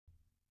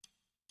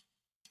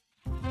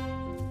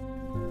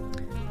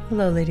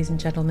Hello, ladies and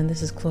gentlemen.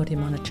 This is Claudia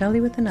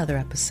Monicelli with another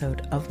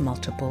episode of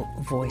Multiple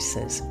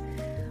Voices.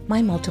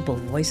 My Multiple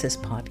Voices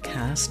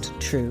podcast,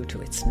 true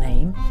to its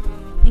name,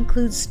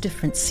 includes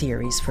different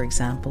series. For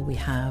example, we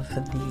have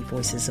the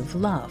Voices of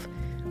Love,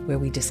 where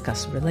we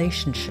discuss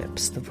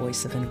relationships, the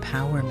voice of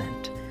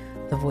empowerment,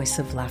 the voice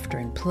of laughter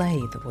and play,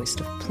 the voice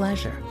of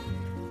pleasure,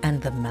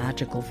 and the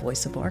magical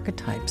voice of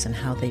archetypes and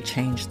how they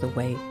change the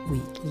way we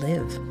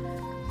live.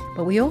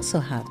 But we also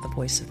have the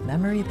voice of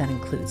memory that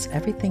includes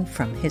everything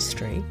from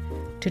history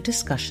to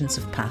discussions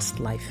of past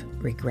life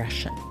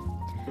regression.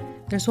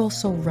 There's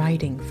also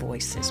writing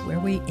voices, where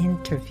we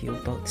interview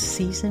both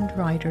seasoned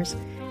writers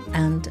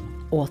and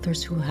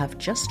authors who have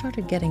just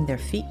started getting their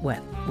feet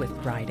wet with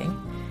writing,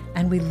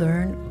 and we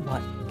learn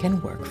what can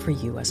work for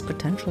you as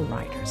potential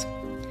writers.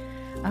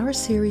 Our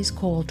series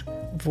called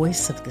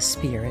Voice of the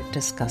Spirit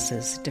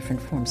discusses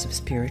different forms of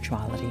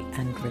spirituality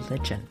and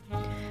religion.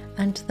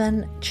 And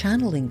then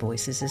Channeling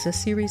Voices is a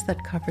series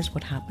that covers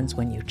what happens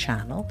when you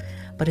channel,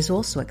 but is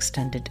also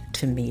extended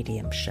to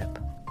mediumship.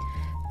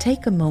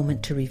 Take a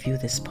moment to review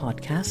this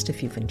podcast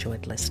if you've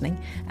enjoyed listening,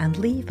 and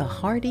leave a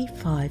hearty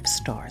 5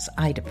 stars.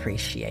 I'd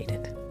appreciate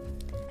it.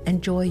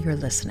 Enjoy your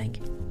listening.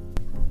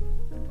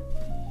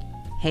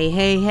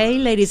 Hey,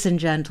 ladies and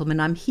gentlemen.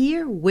 I'm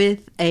here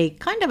with a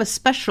kind of a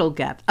special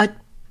guest, a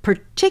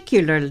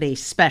particularly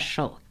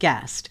special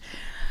guest.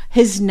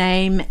 His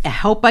name, I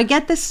hope I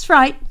get this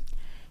right,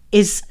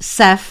 is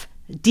Seph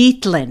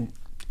Dietlin.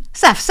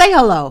 Seph, say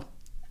hello.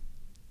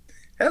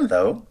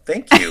 Hello,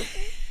 thank you.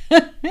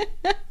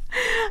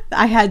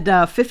 I had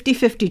a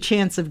 50-50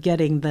 chance of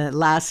getting the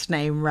last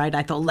name right.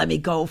 I thought, let me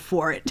go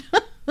for it.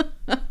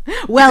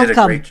 Welcome. You did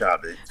a great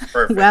job. It's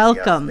perfect.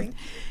 Welcome.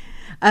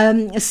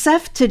 Yes,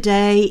 Seph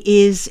today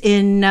is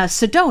in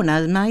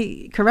Sedona. Am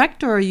I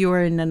correct, or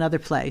you're in another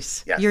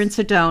place? Yes. You're in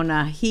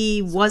Sedona.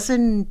 He was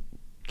in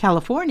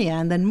California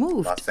and then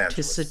moved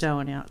to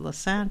Sedona,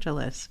 Los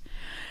Angeles.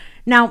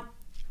 Now,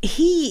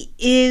 he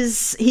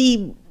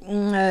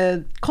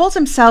calls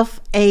himself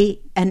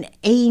an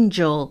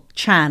angel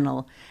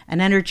channel,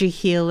 an energy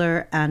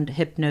healer and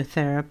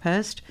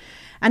hypnotherapist.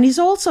 And he's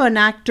also an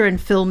actor and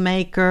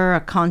filmmaker, a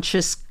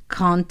conscious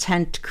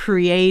content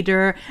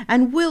creator,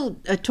 and we'll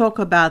talk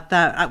about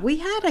that. We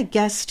had a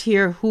guest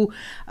here who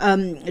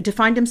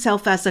defined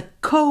himself as a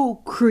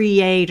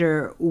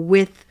co-creator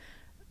with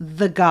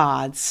the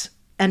gods.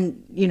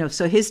 And,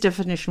 so his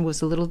definition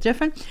was a little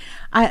different.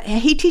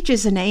 He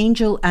teaches an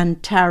angel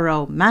and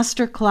tarot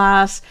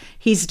masterclass.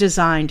 He's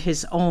designed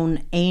his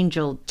own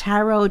angel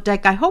tarot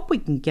deck. I hope we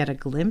can get a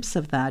glimpse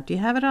of that. Do you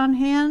have it on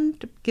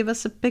hand? Give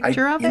us a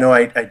picture of it.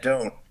 I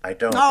don't.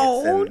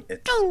 Oh,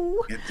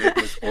 it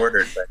was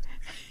ordered, but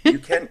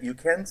you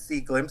can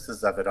see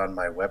glimpses of it on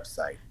my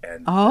website.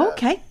 And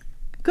okay.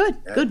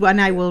 Good one.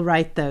 I will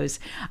write those.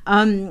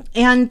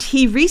 And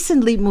he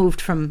recently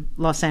moved from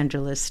Los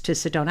Angeles to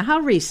Sedona. How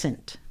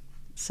recent,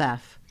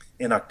 Seph?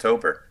 In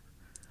October.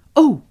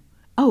 Oh,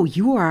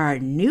 you are a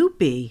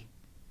newbie.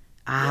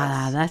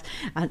 Yes.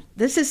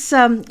 This is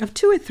of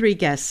 2 or 3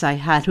 guests I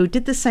had who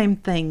did the same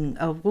thing.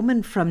 A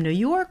woman from New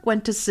York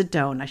went to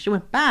Sedona. She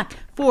went back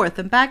and forth,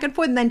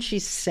 and then she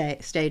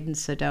stayed in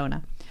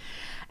Sedona.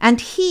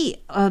 And he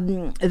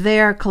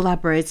there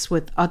collaborates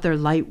with other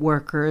light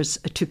workers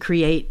to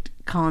create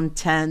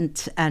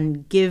content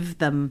and give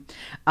them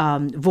a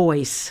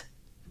voice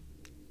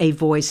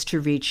to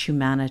reach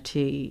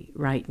humanity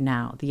right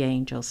now, the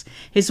angels.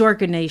 His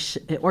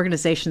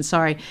organization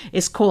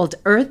is called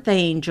Earth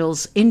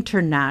Angels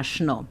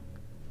International.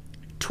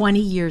 20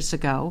 years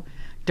ago,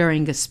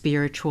 during a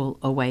spiritual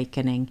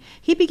awakening,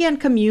 he began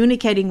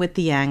communicating with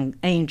the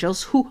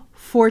angels who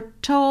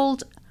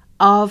foretold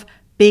of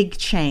big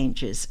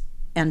changes.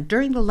 And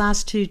during the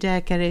last 2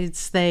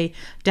 decades, they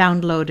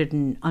downloaded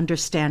an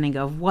understanding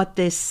of what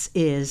this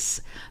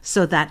is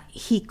so that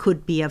he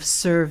could be of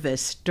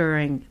service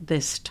during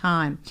this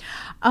time.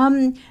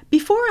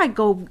 Before I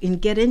go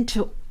and get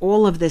into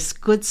all of this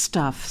good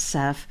stuff,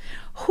 Seph,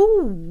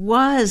 who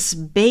was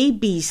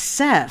baby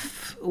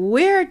Seph?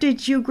 Where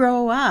did you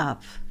grow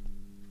up?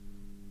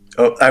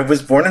 Oh, I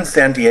was born in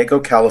San Diego,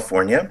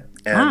 California,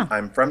 and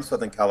I'm from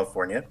Southern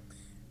California.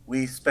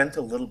 We spent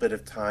a little bit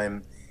of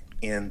time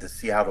in the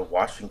Seattle,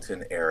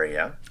 Washington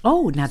area.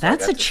 Oh, now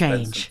that's a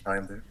change.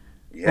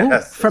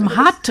 Yes. From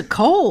hot to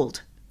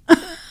cold.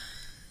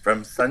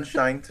 From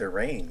sunshine to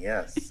rain,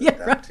 yes. Yeah,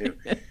 that right. too.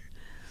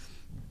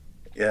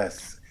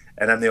 Yes.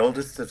 And I'm the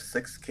oldest of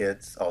 6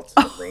 kids,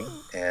 ultimately.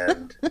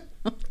 And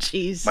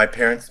Jeez. My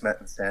parents met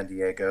in San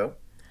Diego.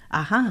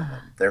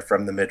 They're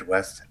from the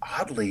Midwest.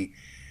 Oddly,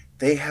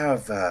 they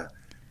have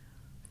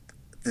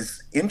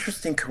this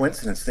interesting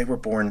coincidence. They were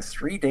born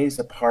 3 days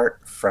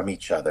apart from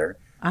each other.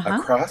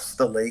 Across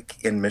the lake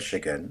in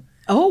Michigan.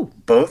 Oh.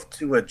 Both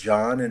to a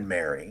John and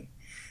Mary.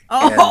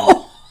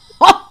 Oh.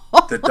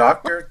 And the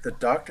doctor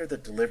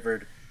that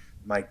delivered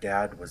my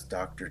dad was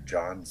Dr.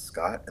 John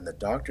Scott, and the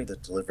doctor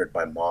that delivered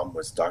my mom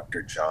was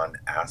Dr. John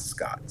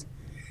Ascott.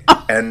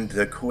 And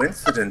the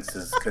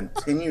coincidences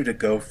continue to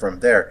go from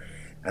there.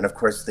 And of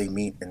course, they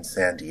meet in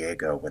San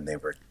Diego when they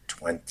were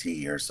 20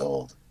 years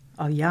old.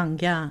 Oh, young,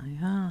 yeah,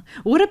 yeah.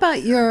 What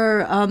about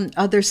your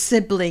other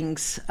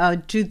siblings?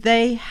 Do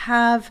they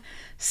have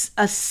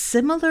a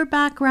similar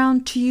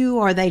background to you,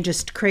 or are they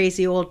just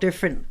crazy, all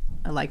different,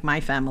 like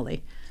my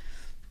family?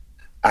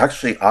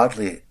 Actually,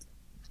 oddly,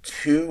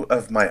 two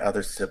of my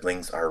other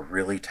siblings are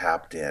really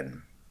tapped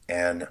in,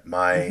 and Mm-hmm.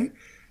 my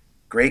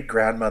great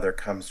grandmother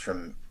comes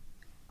from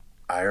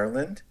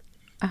Ireland,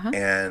 Uh-huh.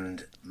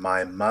 and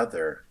my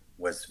mother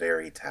was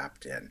very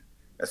tapped in,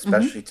 Mm-hmm.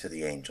 especially to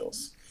the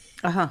angels.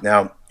 Uh-huh.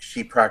 Now,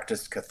 she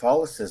practiced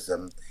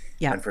Catholicism,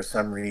 Yeah. and for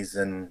some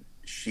reason,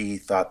 she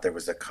thought there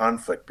was a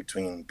conflict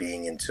between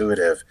being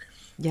intuitive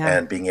Yeah.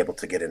 and being able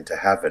to get into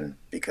heaven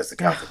because the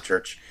Yeah. Catholic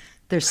Church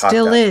There taught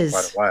still that for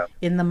quite a is while.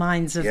 in the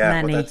minds of Yeah,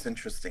 well, many. that's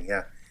interesting.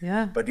 Yeah.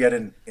 Yeah. But yet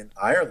in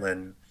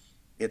Ireland,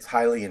 it's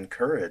highly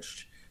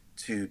encouraged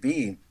to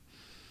be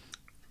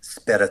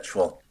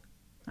spiritual,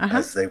 Uh-huh.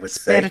 as they would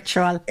say.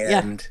 Spiritual. Yeah.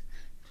 And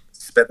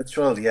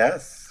spiritual,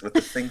 yes, with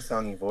the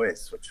sing-songy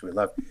voice, which we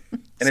love.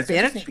 And it's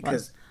interesting Spiritual.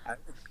 because,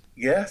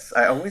 yes,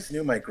 I always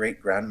knew my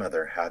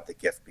great-grandmother had the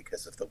gift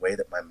because of the way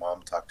that my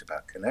mom talked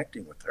about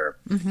connecting with her.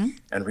 Mm-hmm.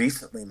 And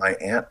recently, my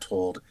aunt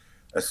told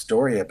a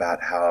story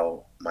about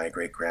how my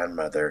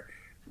great-grandmother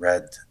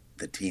read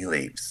the tea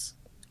leaves.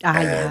 Ah,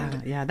 And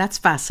yeah. Yeah. That's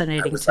I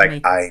fascinating was to like,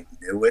 me. I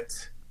knew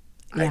it.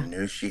 I Yeah.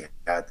 knew she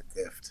had the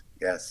gift.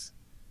 Yes.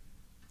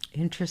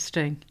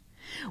 Interesting.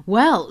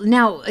 Well,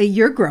 now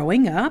you're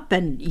growing up,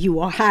 and you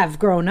all have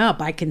grown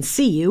up. I can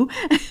see you.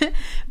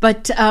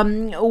 But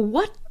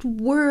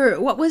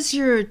what was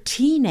your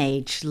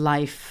teenage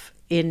life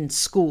in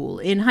school,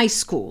 in high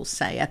school,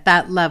 say at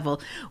that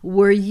level?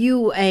 Were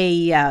you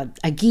a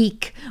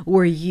geek?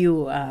 Were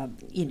you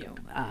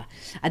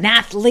an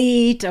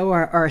athlete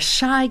or a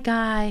shy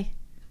guy?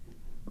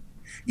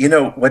 You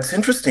know, what's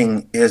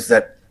interesting is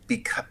that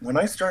because when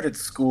I started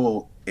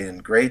school in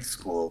grade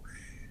school,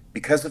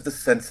 because of the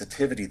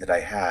sensitivity that I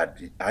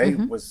had, I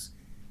Mm-hmm. was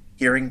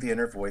hearing the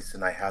inner voice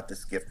and I had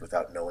this gift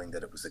without knowing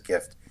that it was a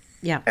gift.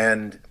 Yeah.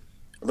 And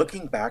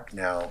looking back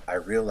now, I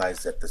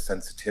realized that the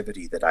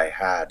sensitivity that I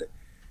had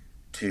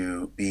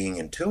to being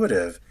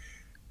intuitive,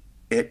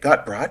 it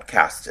got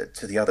broadcasted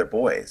to the other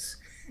boys.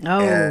 Oh,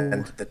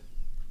 And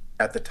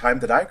at the time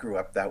that I grew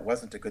up, that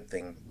wasn't a good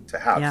thing to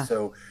have. yeah.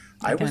 So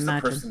I I can was the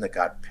imagine. person that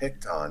got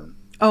picked on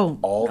Oh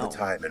all the no.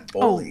 time and Oh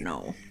bullied.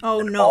 no. Oh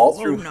And no. all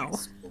Oh through high no.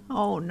 school.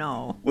 Oh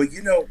no. Well,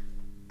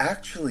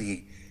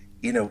 actually,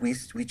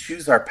 we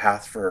choose our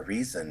path for a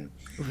reason,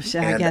 I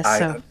and guess I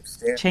so.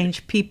 understand.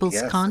 Change people's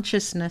Yes,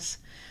 consciousness.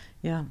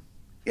 Yeah.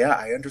 yeah,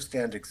 I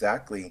understand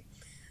exactly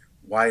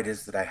why it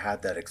is that I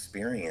had that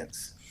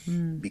experience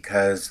Mm.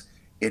 because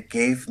it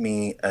gave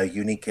me a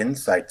unique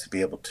insight to be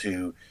able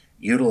to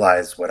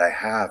utilize what I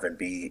have and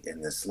be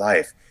in this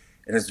life.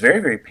 And it's very,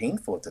 very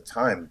painful at the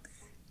time,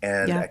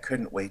 and Yeah. I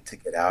couldn't wait to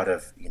get out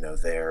of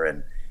there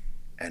and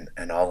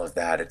all of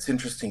that. It's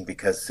interesting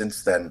because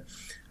since then,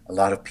 a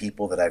lot of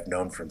people that I've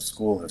known from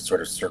school have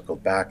sort of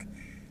circled back,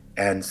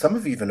 and some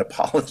have even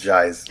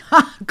apologized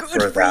Good for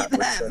for that,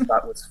 which I them.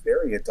 thought was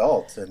very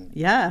adult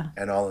Yeah.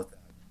 and all of that.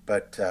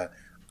 But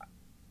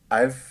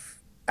I've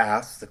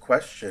asked the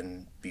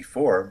question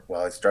before,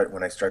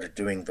 when I started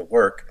doing the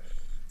work,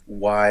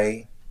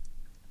 why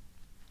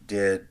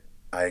did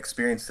I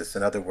experience this?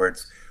 In other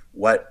words,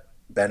 what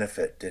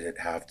benefit did it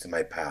have to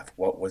my path?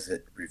 What was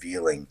it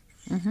revealing?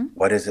 Hmm.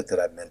 What is it that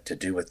I'm meant to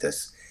do with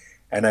this?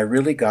 And I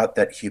really got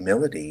that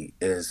humility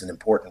is an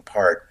important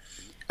part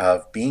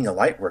of being a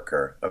light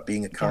worker, of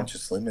being a Yeah.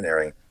 conscious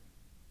luminary.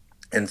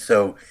 And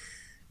so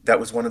that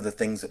was one of the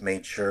things that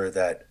made sure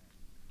that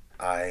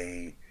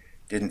I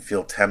didn't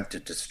feel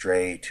tempted to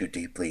stray too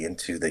deeply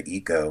into the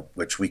ego,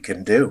 which we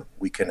can do.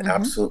 We can Hmm.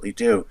 absolutely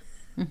do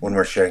when Hmm.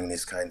 we're sharing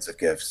these kinds of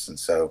gifts. And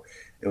so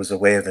it was a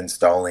way of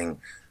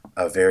installing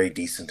a very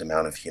decent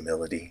amount of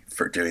humility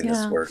for doing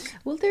this Yeah. work.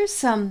 Well,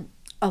 there's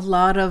a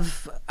lot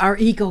of our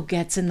ego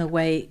gets in the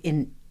way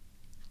in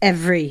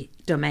every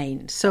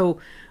domain. So,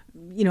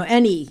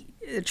 any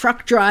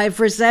truck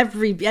drivers,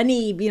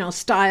 any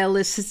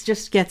stylist, it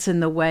just gets in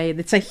the way.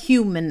 It's a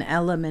human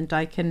element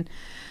I can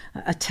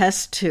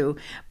attest to.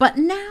 But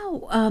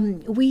now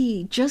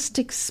we just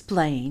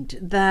explained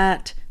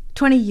that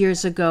 20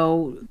 years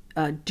ago,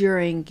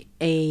 during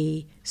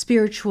a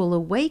spiritual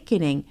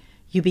awakening,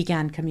 you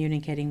began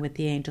communicating with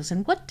the angels.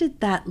 And what did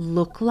that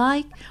look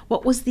like?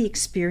 What was the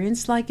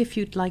experience like, if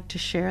you'd like to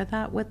share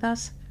that with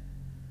us?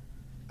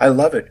 I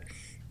love it.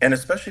 And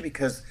especially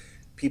because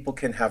people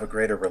can have a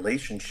greater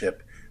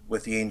relationship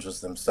with the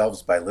angels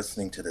themselves by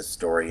listening to this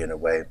story in a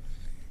way.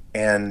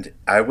 And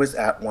I was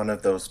at one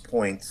of those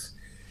points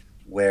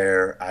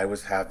where I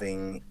was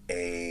having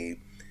a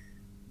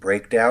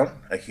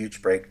breakdown, a huge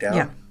Yeah.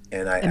 breakdown,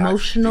 and I actually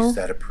Emotional?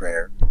 said a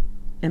prayer.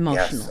 Yes,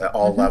 Emotional. at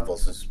all Mm-hmm.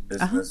 levels, as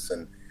Uh-huh. business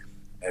and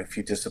a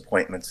few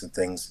disappointments and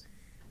things.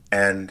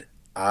 And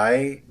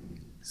I,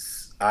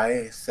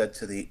 I said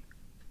to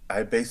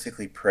I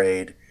basically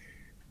prayed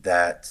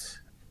that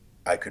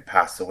I could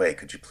pass away.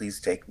 Could you please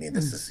take me?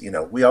 This is,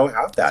 we all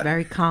have It's that.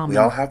 very We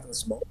all common. have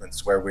those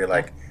moments where we're Yeah.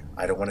 like,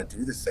 I don't want to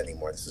do this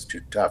anymore. This is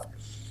too tough.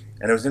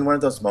 And it was in one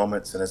of those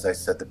moments, and as I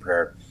said the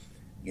prayer,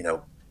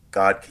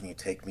 God, can you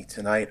take me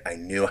tonight? I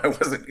knew I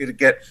wasn't going to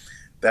get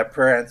that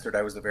prayer answered.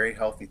 I was a very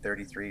healthy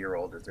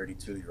 33-year-old or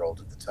 32-year-old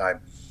at the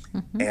time.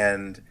 Mm-hmm.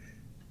 And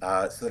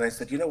so then I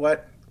said, you know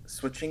what?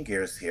 Switching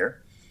gears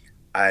here,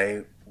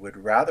 I would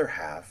rather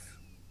have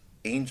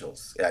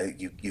angels.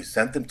 You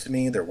sent them to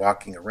me. They're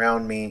walking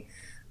around me.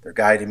 They're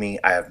guiding me.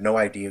 I have no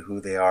idea who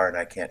they are, and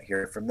I can't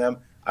hear from them.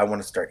 I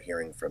want to start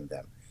hearing from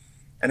them.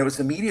 And it was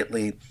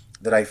immediately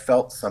that I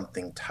felt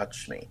something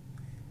touch me.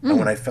 And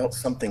when I felt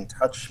something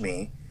touch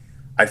me,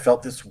 I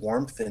felt this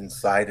warmth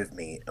inside of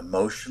me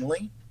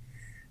emotionally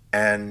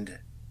and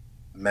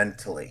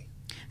mentally.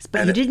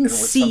 But you didn't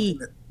see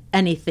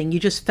anything. You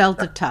just felt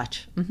the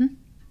touch. Mm-hmm.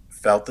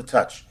 Felt the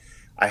touch.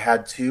 I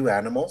had two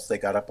animals. They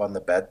got up on the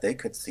bed. They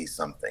could see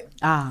something.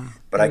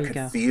 But I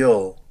could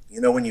feel,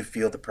 when you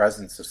feel the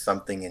presence of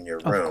something in your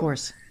room. Of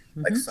course.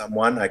 Mm-hmm. Like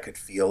someone, I could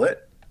feel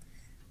it.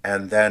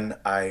 And then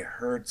I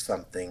heard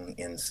something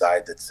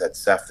inside that said,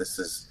 Seph, this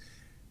is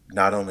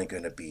not only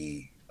going to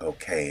be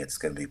okay, it's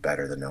going to be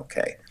better than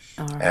okay.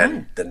 All right.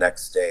 And the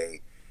next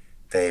day,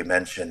 they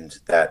mentioned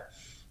that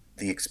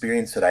the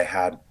experience that I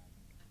had,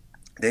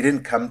 they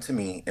didn't come to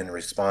me in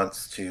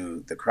response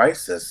to the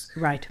crisis.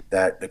 Right.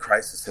 That the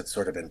crisis had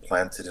sort of been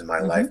planted in my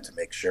life to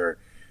make sure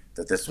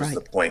that this was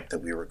the point that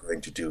we were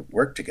going to do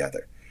work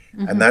together.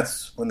 Mm-hmm. And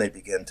that's when they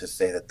began to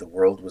say that the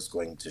world was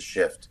going to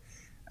shift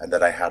and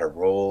that I had a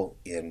role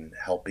in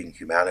helping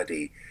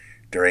humanity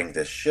during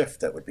this shift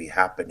that would be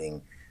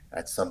happening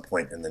at some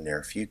point in the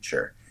near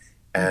future.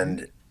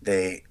 And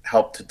they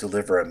helped to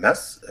deliver a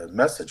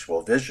message,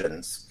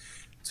 visions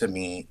to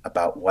me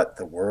about what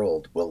the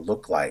world will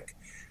look like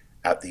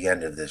at the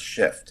end of this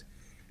shift.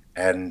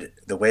 And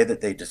the way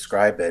that they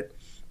describe it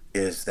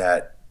is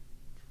that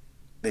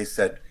they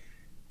said,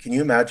 can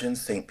you imagine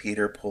St.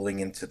 Peter pulling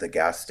into the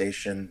gas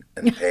station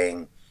and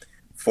paying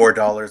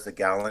 $4 a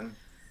gallon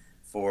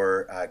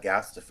for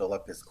gas to fill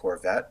up his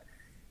Corvette?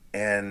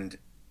 And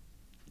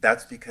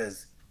that's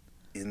because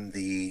in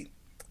the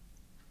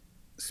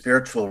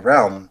spiritual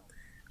realm,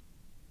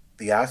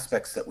 the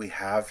aspects that we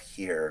have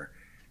here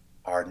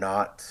are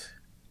not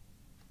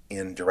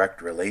in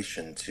direct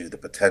relation to the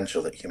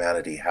potential that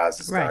humanity has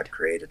as God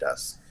created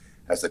us,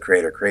 as the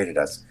Creator created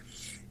us.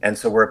 And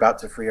so we're about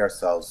to free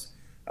ourselves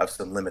of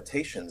some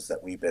limitations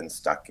that we've been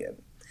stuck in.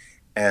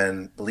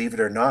 And believe it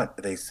or not,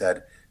 they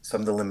said,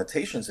 some of the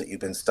limitations that you've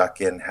been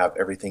stuck in have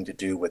everything to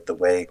do with the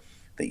way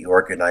that you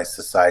organize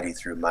society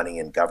through money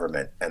and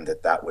government, and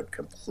that would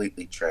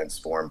completely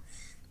transform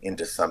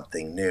into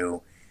something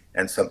new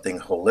and something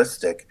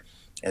holistic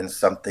and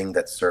something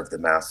that served the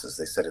masses.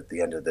 They said at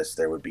the end of this,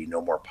 there would be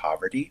no more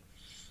poverty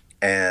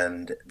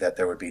and that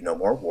there would be no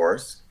more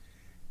wars.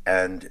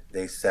 And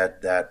they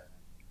said that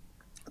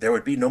there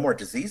would be no more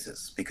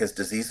diseases because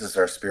diseases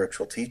are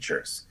spiritual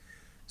teachers.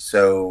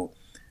 So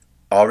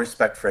all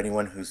respect for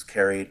anyone who's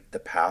carried the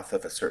path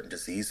of a certain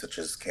disease, such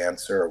as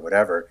cancer or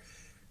whatever,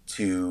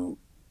 to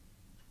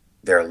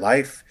their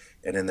life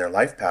and in their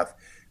life path.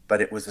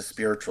 But it was a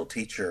spiritual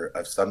teacher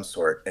of some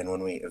sort. And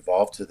when we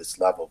evolve to this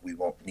level, we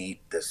won't need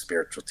this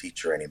spiritual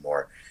teacher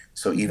anymore.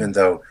 So even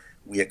though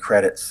we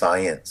accredit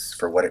science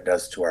for what it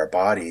does to our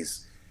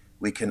bodies,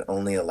 we can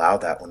only allow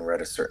that when we're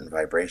at a certain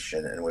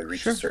vibration. And when we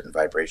reach a certain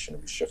vibration,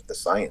 we shift the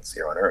science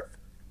here on Earth.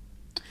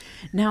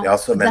 Now, they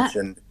also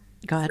mentioned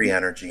free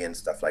energy and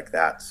stuff like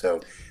that.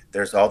 So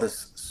there's all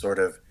this sort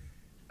of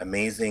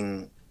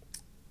amazing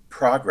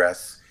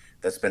progress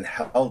that's been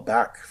held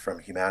back from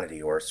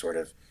humanity or sort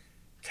of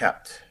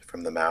kept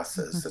from the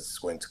masses that's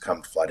going to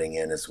come flooding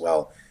in as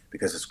well,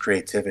 because it's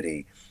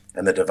creativity,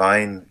 and the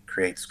divine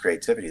creates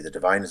creativity. The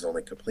divine is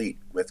only complete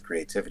with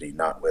creativity,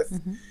 not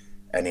with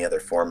any other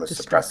form of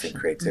suppressing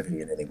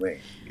creativity in any way.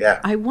 Yeah.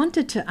 I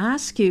wanted to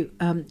ask you,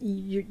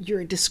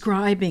 you're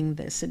describing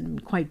this in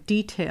quite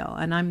detail,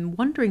 and I'm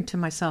wondering to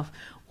myself,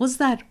 was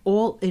that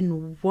all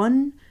in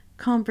one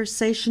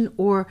conversation,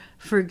 or,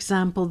 for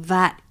example,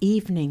 that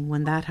evening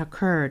when that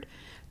occurred,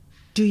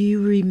 do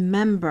you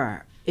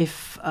remember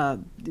if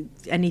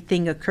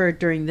anything occurred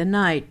during the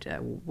night?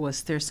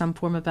 Was there some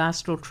form of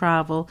astral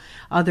travel,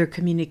 other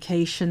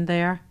communication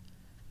there?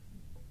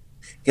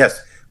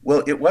 Yes.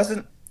 Well, it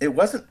wasn't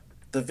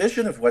the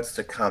vision of what's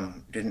to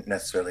come didn't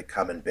necessarily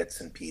come in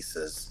bits and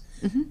pieces.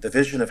 The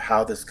vision of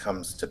how this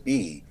comes to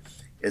be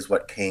is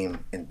what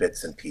came in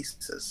bits and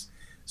pieces.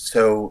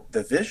 So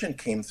the vision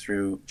came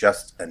through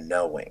just a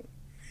knowing.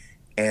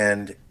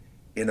 And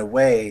in a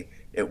way,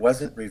 it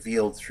wasn't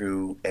revealed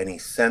through any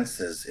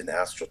senses in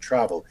astral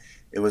travel.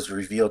 It was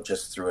revealed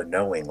just through a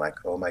knowing, like,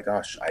 oh my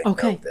gosh, I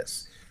know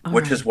this,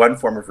 which is one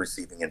form of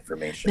receiving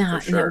information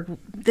for sure. Now,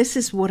 this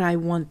is what I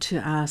want to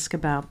ask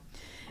about.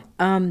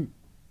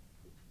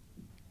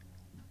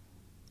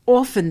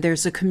 Often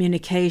there's a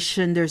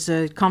communication, there's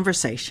a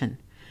conversation.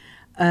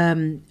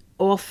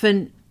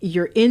 Often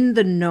you're in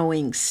the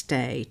knowing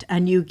state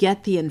and you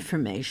get the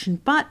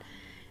information, but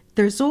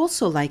there's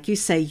also, like you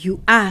say,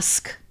 you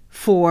ask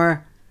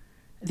for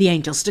the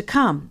angels to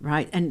come,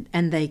 right?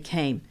 And they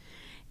came.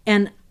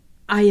 And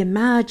I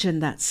imagine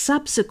that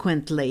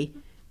subsequently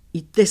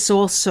this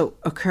also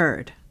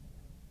occurred.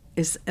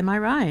 Am I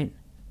right?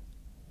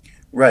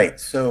 Right.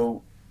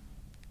 So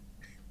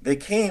they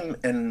came,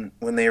 and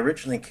when they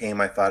originally came,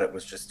 I thought it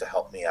was just to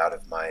help me out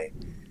of my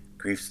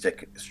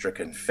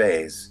grief-stricken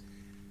phase.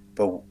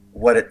 But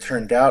what it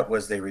turned out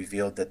was they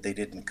revealed that they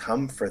didn't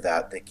come for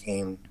that. They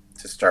came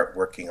to start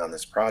working on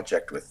this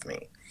project with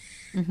me.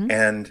 Mm-hmm.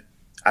 And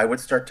I would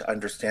start to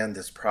understand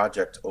this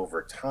project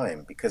over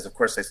time because, of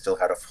course, I still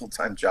had a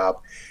full-time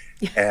job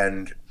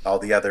and all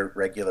the other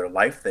regular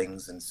life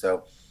things. And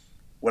so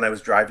when I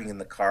was driving in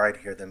the car, I'd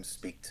hear them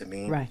speak to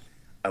me. Right.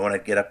 When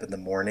I'd get up in the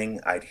morning,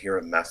 I'd hear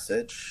a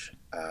message.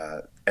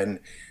 And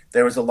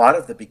there was a lot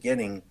of the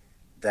beginning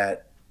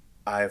that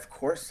I, of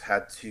course,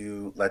 had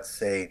to, let's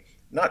say,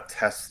 not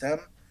test them,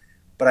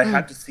 but I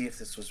had to see if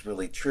this was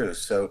really true.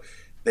 So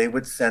they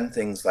would send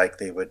things like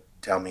they would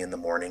tell me in the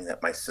morning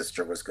that my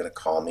sister was going to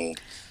call me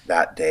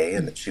that day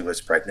and that she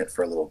was pregnant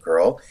for a little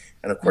girl.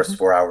 And of course,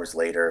 4 hours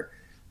later,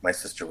 my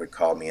sister would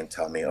call me and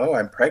tell me, oh,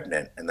 I'm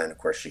pregnant. And then, of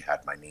course, she had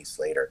my niece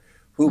later,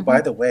 who,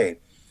 by the way,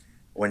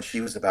 when she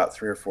was about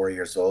 3 or 4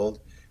 years old,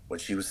 when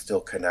she was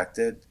still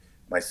connected,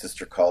 my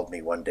sister called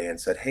me one day and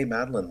said, hey,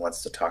 Madeline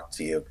wants to talk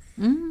to you.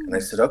 And I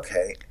said,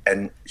 okay.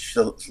 And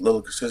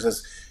little sister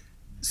says,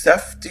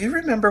 Seph, do you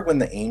remember when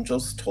the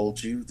angels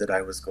told you that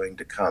I was going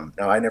to come?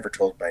 Now, I never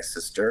told my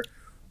sister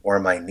or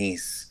my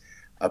niece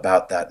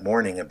about that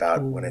morning,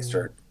 about when I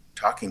started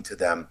talking to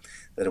them,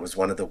 that it was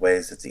one of the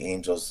ways that the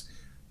angels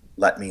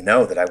let me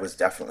know that I was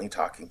definitely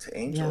talking to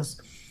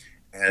angels.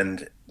 Yeah.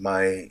 And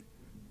my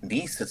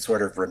niece had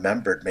sort of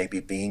remembered maybe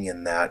being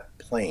in that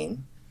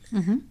plane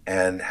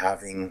and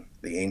having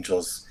the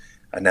angels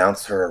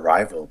announce her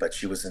arrival, but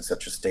she was in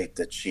such a state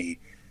that she,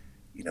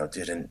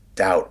 didn't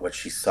doubt what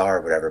she saw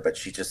or whatever, but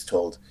she just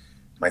told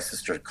my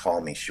sister to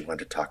call me. She wanted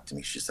to talk to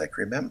me. She's like,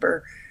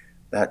 remember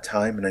that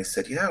time? And I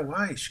said, yeah,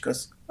 why? She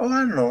goes, oh, I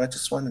don't know. I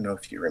just want to know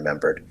if you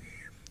remembered.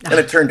 And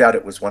it turned out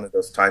it was one of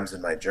those times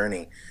in my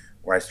journey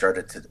where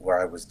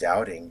I was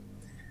doubting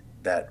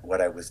that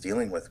what I was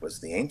dealing with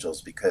was the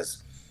angels,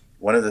 because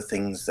one of the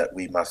things that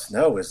we must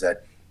know is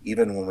that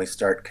even when we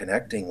start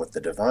connecting with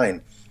the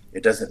divine,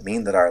 it doesn't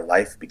mean that our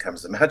life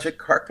becomes a magic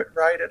carpet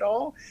ride at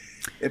all.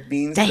 It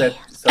means that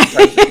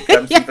sometimes it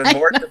becomes even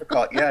more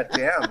difficult. Yeah,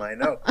 damn, I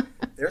know.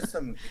 There's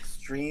some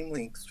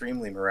extremely,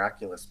 extremely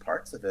miraculous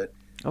parts of it.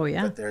 Oh,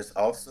 yeah. But there's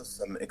also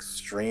some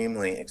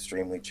extremely,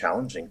 extremely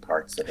challenging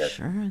parts of it.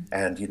 Sure.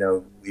 And,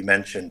 we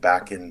mentioned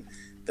back in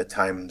the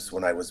times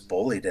when I was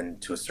bullied, and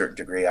to a certain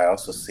degree, I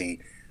also see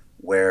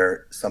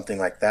where something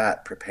like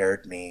that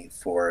prepared me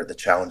for the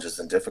challenges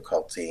and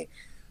difficulty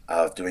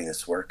of doing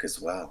this work as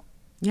well.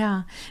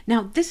 Yeah.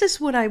 Now, this is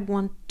what I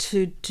want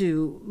to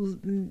do.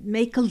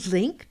 Make a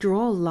link,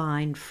 draw a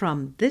line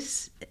from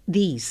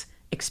these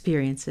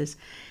experiences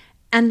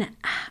and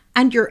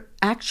your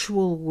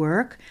actual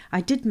work.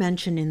 I did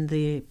mention in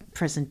the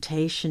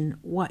presentation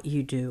what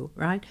you do,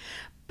 right?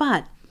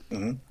 But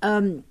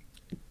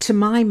to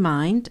my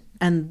mind,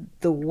 and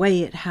the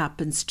way it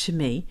happens to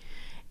me,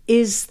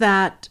 is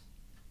that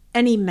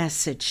any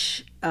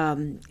message,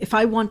 if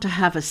I want to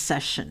have a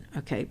session,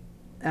 okay,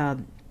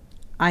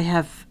 I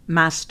have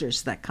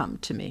masters that come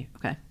to me,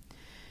 okay?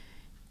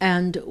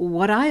 And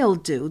what I'll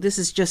do, this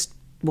is just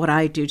what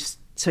I do,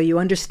 so you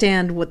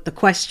understand what the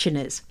question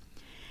is.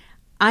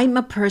 I'm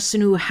a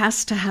person who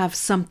has to have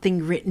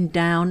something written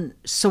down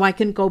so I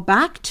can go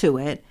back to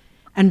it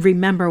and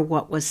remember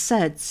what was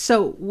said.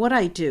 So what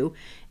I do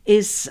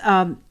is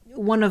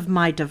one of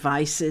my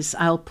devices,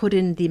 I'll put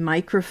in the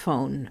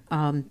microphone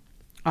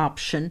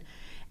option,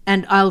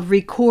 and I'll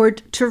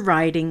record to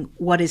writing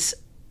what is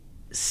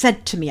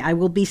said to me. I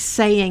will be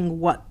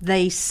saying what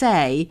they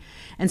say,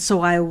 and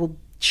so I will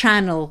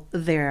channel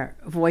their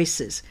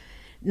voices.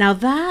 Now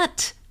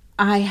that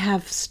I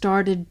have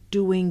started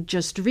doing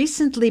just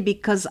recently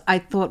because I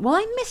thought, well,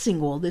 I'm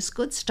missing all this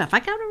good stuff. I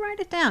got to write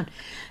it down.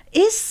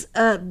 Is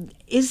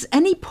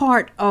any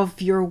part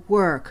of your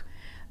work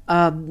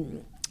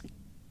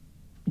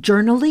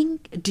journaling?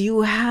 Do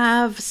you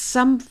have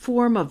some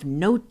form of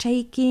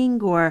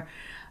note-taking or?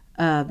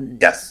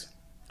 Yes.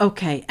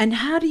 Okay. And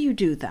how do you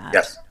do that?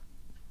 Yes.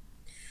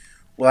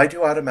 Well, I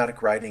do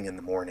automatic writing in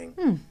the morning.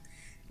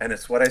 And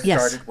it's what I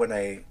started when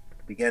I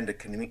began to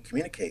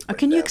communicate with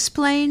Can you them.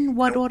 Explain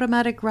what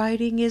automatic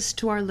writing is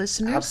to our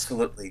listeners?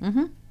 Absolutely.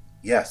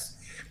 Yes.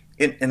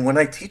 And when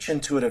I teach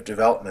intuitive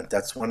development,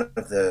 that's one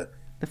of the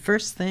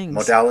first things.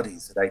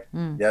 Modalities that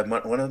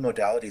one of the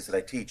modalities that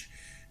I teach.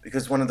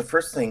 Because one of the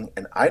first thing,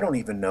 and I don't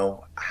even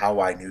know how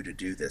I knew to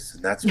do this,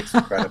 and that's what's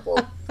incredible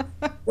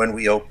when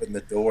we open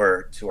the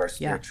door to our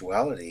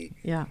spirituality,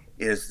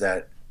 is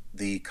that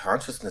the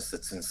consciousness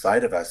that's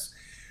inside of us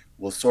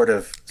will sort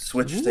of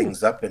switch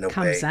things up in a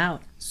way.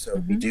 Out.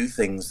 So we do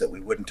things that we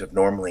wouldn't have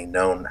normally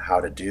known how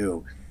to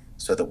do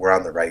so that we're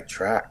on the right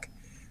track.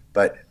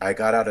 But I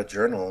got out a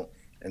journal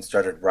and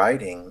started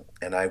writing,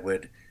 and I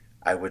would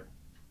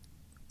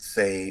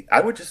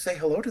just say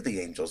hello to the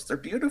angels. They're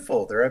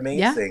beautiful. They're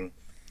amazing.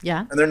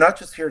 Yeah. And they're not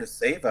just here to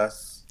save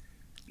us,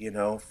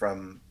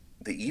 from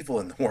the evil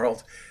in the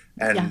world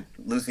and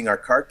losing our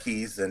car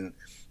keys and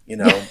you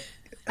know,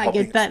 I get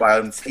helping us that.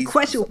 find It's the peace when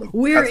question, someone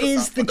where cuts us is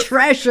off the on the freeway.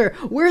 treasure?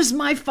 Where's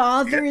my Yeah.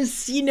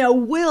 father's,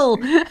 will?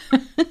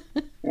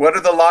 What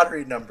are the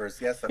lottery numbers?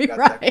 Yes, I've got that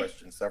Right.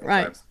 question several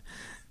Right. times.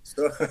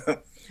 So,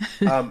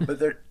 but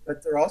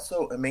they're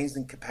also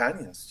amazing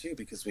companions too,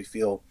 because we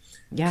feel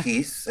Yeah.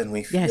 peace and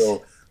we Yes.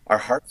 feel our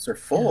hearts are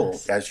full,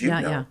 Yes. as you Yeah,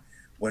 yeah. know,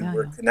 when Yeah,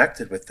 we're yeah.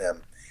 connected with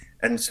them.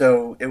 And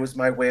so it was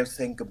my way of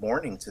saying good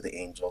morning to the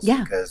angels,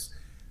 Yeah. because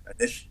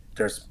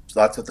there's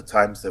lots of the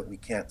times that we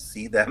can't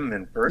see them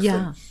in person,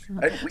 Yeah.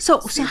 and we can So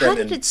see how them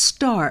did in. it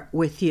start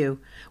with you?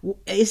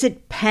 Is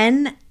it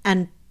pen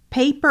and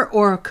paper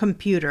or a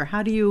computer?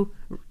 How do you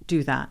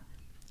do that?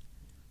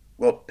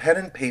 Well, pen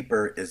and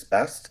paper is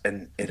best,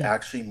 and it Yeah.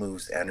 actually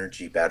moves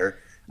energy better.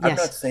 I'm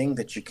not Yes. saying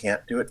that you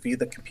can't do it via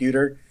the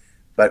computer,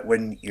 but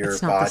when your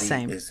It's not the body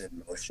same. is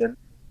in motion,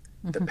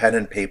 the Hmm. pen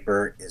and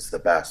paper is the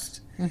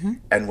best. Hmm.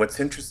 And what's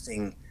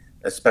interesting,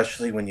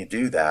 especially when you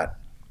do that,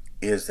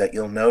 is that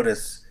you'll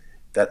notice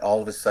that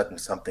all of a sudden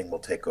something will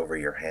take over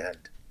your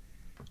hand.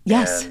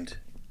 Yes. And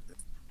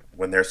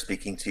when they're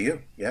speaking to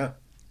you, yeah,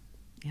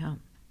 Yeah.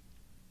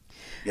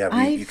 yeah,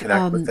 you I've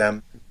connect with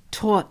them.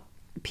 taught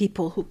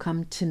people who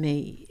come to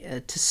me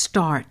to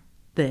start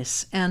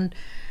this, um,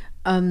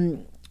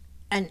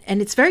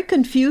 and it's very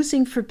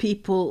confusing for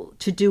people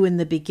to do in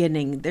the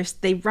beginning.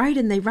 They write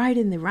and they write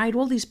and they write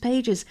all these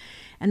pages,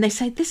 and they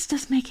say this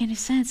doesn't make any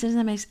sense.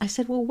 Doesn't make. I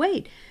said, well,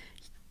 wait.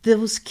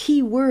 Those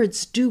key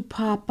words do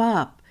pop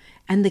up,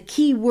 and the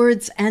key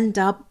words end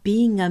up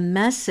being a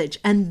message,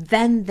 and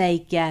then they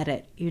get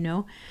it.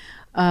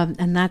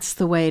 And that's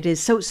the way it is.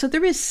 So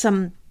there is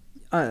some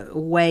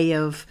way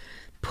of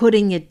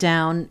putting it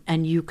down,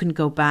 and you can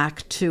go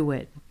back to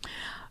it.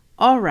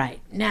 All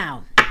right,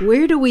 now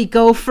where do we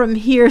go from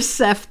here,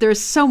 Seph? There's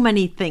so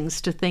many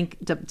things to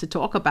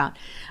talk about.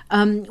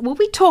 Well,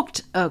 we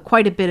talked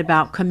quite a bit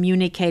about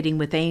communicating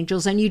with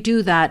angels, and you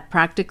do that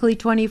practically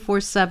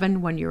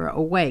 24/7 when you're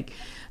awake,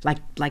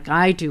 like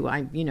I do.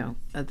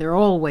 They're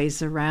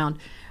always around.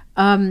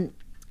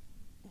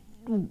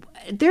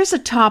 There's a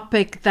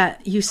topic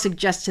that you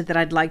suggested that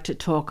I'd like to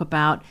talk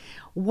about.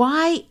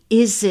 Why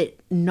is it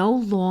no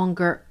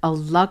longer a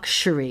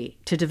luxury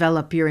to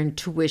develop your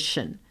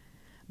intuition,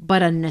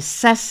 but a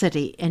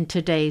necessity in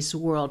today's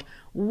world?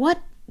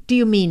 What do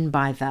you mean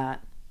by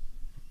that?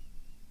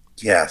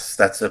 Yes,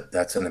 that's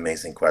an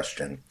amazing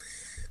question.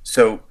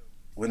 So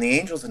when the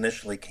angels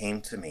initially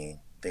came to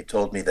me, they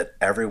told me that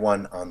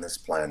everyone on this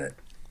planet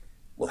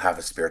will have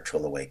a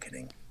spiritual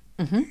awakening,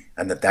 Mm-hmm.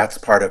 and that that's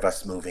part of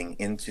us moving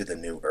into the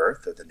new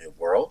earth or the new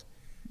world,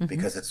 Mm-hmm.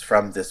 because it's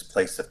from this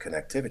place of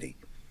connectivity.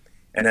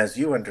 And as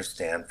you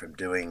understand from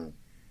doing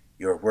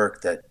your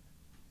work, that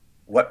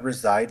what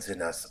resides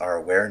in us, our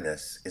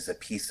awareness, is a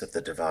piece of the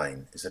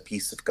divine, is a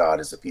piece of God,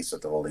 is a piece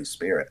of the Holy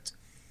Spirit.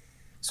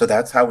 So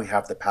that's how we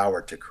have the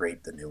power to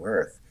create the new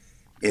earth,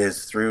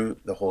 is through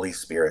the Holy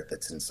Spirit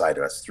that's inside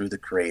of us, through the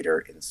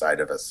Creator inside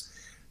of us,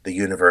 the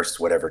universe,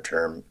 whatever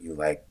term you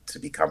like to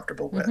be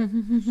comfortable with.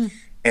 Mm-hmm.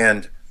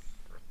 And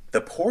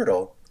the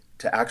portal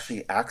to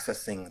actually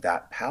accessing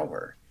that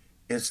power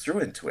is through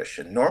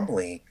intuition.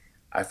 Normally,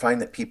 I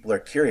find that people are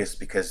curious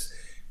because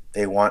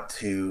they want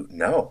to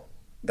know.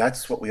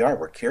 That's what we are.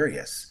 We're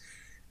curious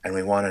and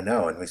we want to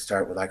know. And we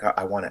start with, like,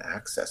 I want to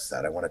access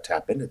that. I want to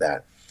tap into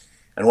that.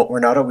 And what we're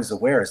not always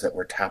aware is that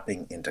we're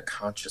tapping into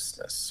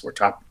consciousness. We're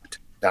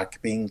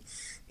tapping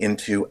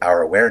into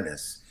our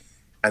awareness.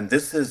 And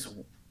this is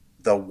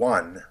the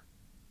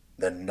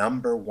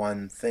number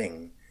one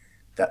thing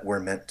that we're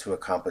meant to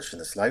accomplish in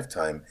this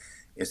lifetime,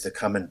 is to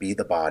come and be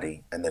the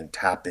body and then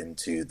tap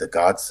into the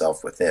God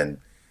self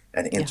within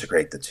and Yeah.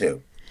 integrate the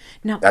two.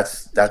 Now,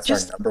 That's our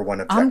just number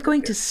one I'm objective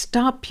going to here.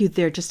 stop you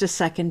there just a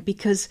second,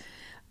 because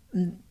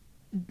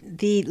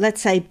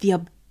let's say the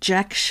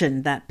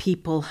objection that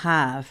people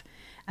have,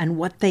 and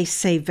what they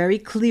say very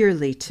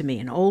clearly to me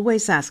and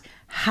always ask,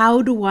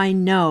 how do I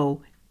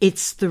know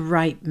it's the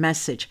right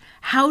message?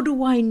 How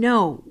do I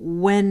know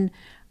when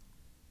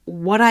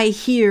what I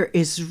hear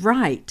is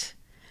right?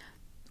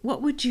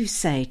 What would you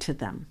say to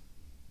them?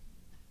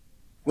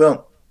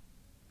 Well,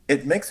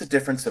 it makes a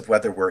difference of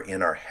whether we're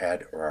in our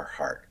head or our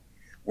heart.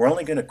 We're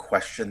only going to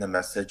question the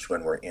message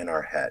when we're in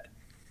our head.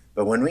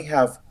 But when we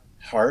have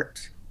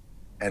heart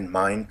and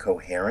mind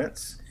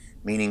coherence,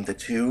 meaning the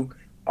two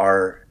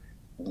are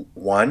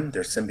one,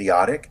 they're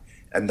symbiotic,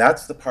 and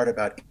that's the part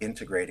about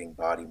integrating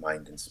body,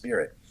 mind, and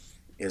spirit,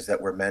 is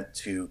that we're meant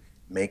to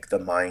make the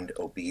mind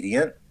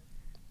obedient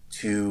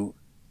to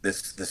the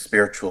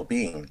spiritual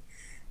being.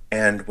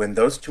 And when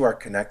those two are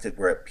connected,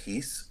 we're at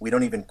peace. We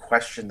don't even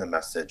question the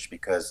message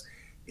because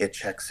it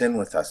checks in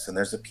with us. And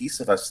there's a piece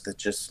of us that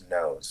just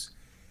knows.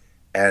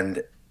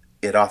 And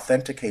it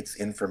authenticates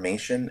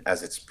information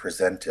as it's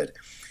presented.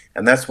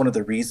 And that's one of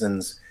the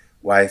reasons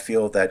why I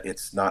feel that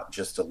it's not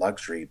just a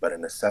luxury, but a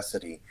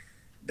necessity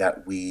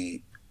that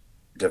we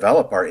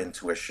develop our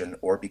intuition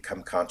or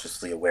become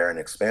consciously aware and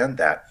expand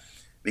that,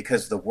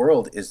 because the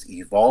world is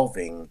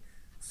evolving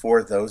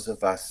for those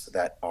of us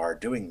that are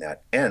doing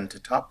that. And to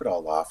top it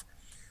all off,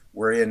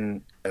 we're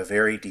in a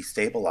very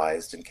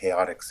destabilized and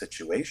chaotic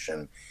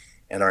situation.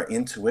 And our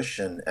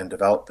intuition and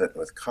development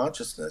with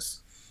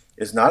consciousness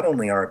is not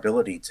only our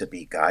ability to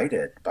be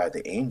guided by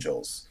the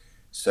angels,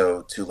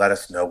 so to let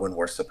us know when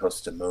we're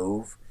supposed to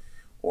move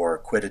or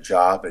quit a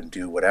job and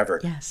do whatever,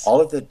 Yes.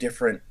 all of the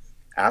different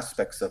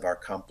aspects of our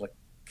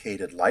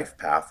complicated life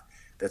path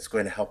that's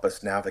going to help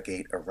us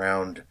navigate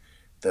around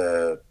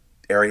the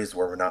areas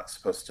where we're not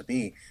supposed to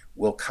be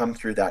will come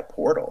through that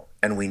portal.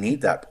 And we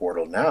need that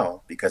portal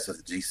now because of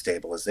the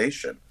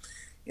destabilization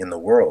in the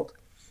world.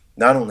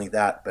 Not only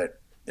that, but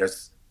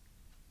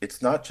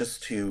it's not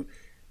just to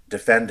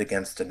defend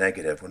against a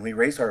negative. When we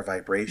raise our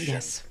vibration,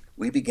 Yes.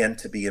 we begin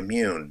to be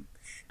immune.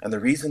 And the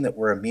reason that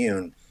we're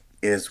immune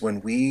is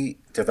when we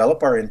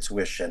develop our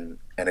intuition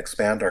and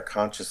expand our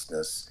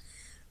consciousness,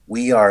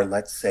 we are,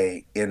 let's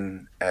say,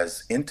 in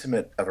as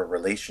intimate of a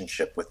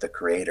relationship with the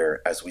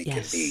Creator as we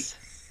can be.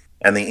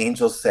 And the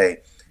angels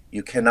say,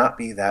 you cannot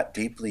be that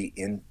deeply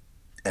in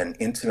and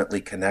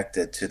intimately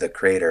connected to the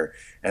Creator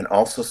and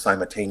also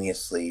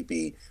simultaneously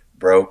be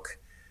broke,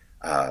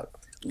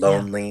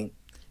 lonely,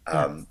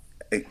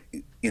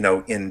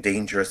 in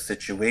dangerous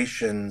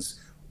situations,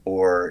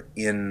 or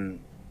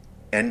in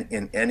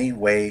any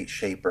way,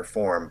 shape, or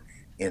form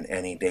in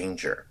any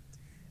danger.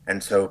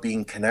 And so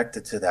being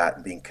connected to that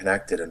and being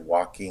connected and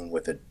walking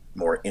with a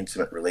more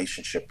intimate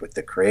relationship with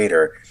the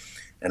Creator,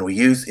 and we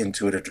use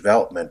intuitive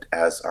development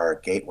as our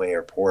gateway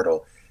or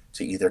portal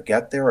to either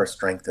get there or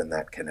strengthen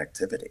that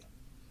connectivity.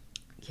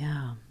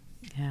 Yeah.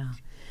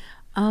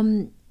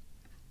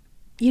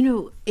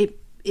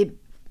 It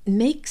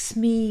makes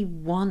me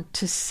want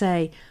to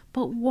say,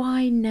 but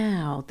why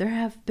now? There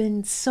have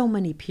been so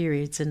many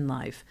periods in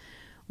life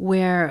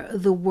where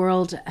the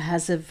world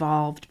has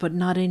evolved, but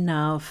not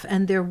enough,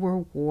 and there were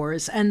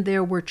wars, and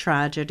there were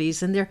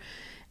tragedies, and there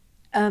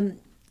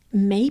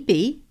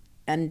maybe,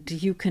 and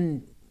you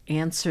can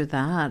answer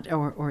that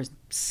or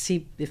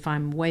see if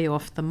I'm way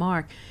off the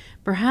mark,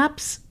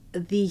 perhaps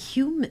the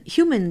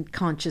human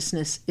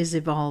consciousness is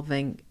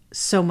evolving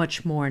so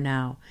much more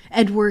now.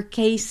 Edward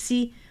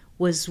Casey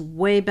was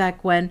way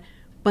back when,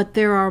 but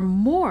there are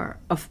more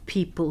of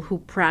people who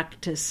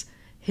practice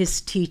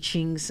his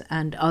teachings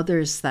and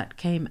others that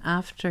came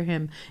after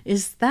him.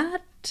 Is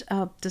that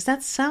does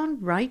that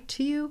sound right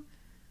to you?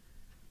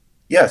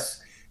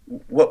 Yes.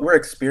 What we're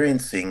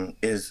experiencing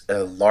is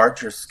a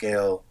larger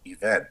scale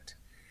event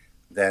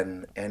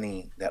than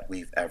any that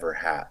we've ever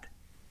had.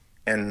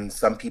 And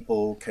some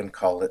people can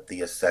call it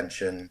the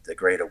ascension, the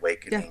great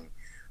awakening,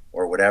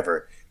 or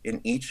whatever. In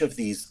each of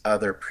these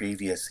other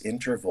previous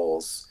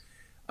intervals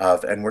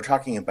and we're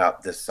talking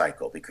about this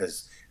cycle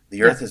because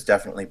the earth has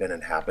definitely been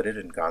inhabited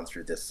and gone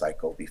through this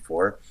cycle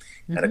before.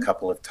 And a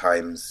couple of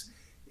times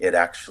it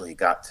actually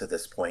got to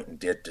this point and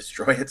did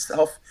destroy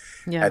itself.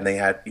 And they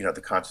had,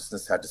 the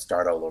consciousness had to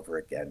start all over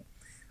again.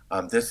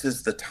 This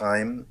is the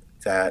time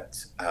that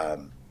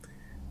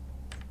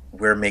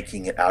we're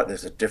making it out.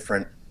 There's a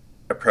different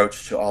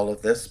approach to all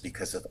of this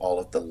because of all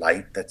of the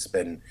light that's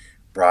been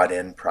brought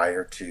in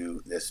prior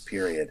to this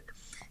period.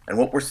 And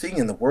what we're seeing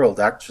in the world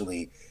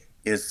actually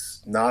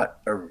is not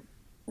a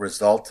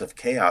result of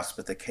chaos,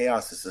 but the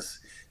chaos is this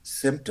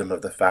symptom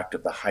of the fact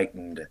of the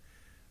heightened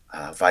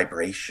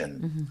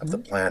vibration of the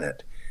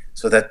planet.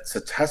 So that's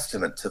a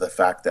testament to the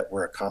fact that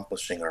we're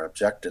accomplishing our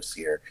objectives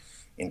here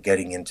in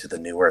getting into the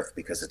new earth,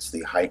 because it's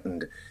the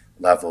heightened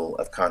level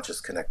of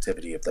conscious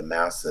connectivity of the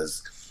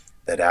masses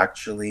that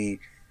actually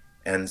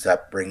ends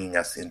up bringing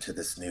us into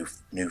this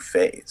new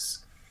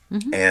phase.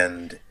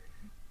 And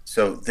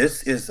so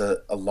this is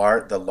the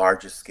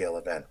largest scale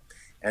event.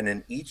 And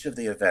in each of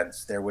the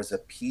events, there was a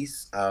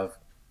piece of,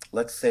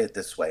 let's say it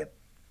this way,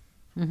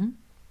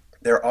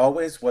 there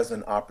always was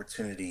an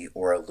opportunity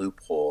or a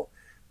loophole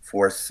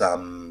for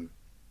some,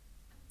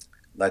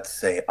 let's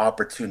say,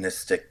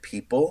 opportunistic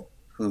people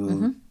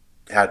who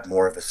had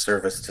more of a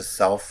service to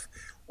self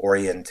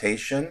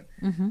orientation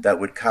that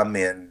would come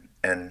in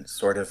and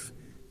sort of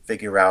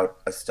figure out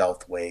a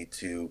stealth way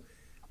to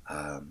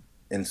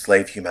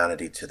enslave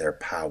humanity to their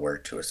power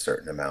to a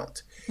certain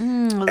amount.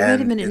 Well,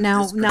 wait a minute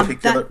now.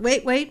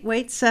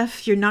 Wait,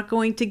 Seph, you're not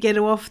going to get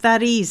off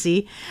that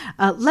easy.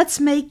 Let's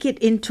make it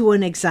into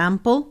an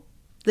example.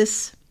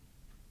 This.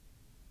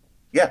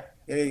 Yeah.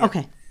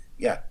 Okay.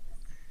 Yeah.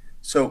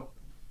 So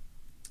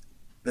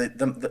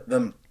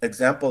the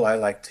example I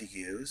like to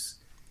use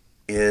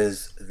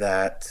is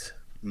that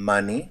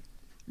money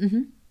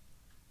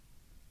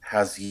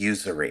has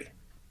usury.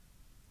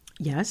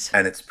 Yes.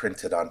 And it's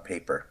printed on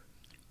paper.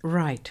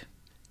 Right.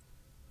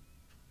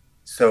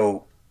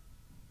 So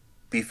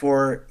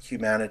before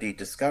humanity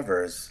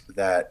discovers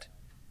that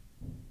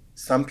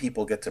some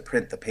people get to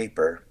print the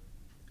paper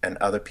and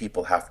other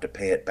people have to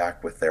pay it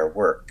back with their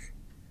work,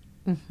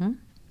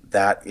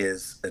 that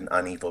is an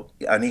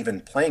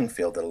uneven playing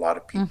field that a lot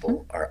of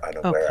people are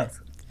unaware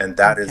of. And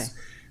that is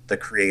the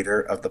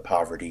creator of the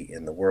poverty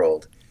in the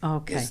world,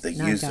 is the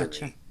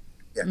usury.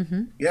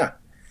 Gotcha. Yeah.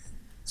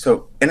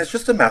 So, and it's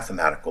just a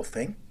mathematical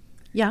thing.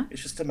 Yeah.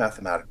 It's just a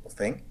mathematical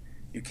thing.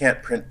 You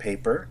can't print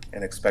paper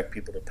and expect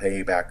people to pay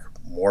you back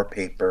more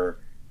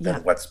paper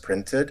than what's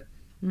printed,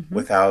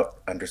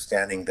 without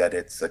understanding that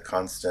it's a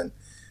constant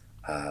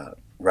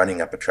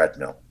running up a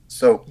treadmill.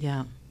 So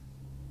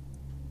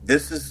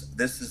this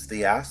is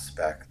the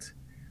aspect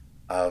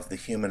of the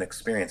human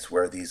experience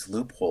where these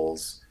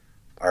loopholes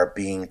are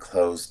being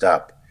closed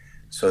up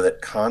so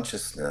that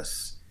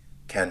consciousness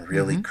can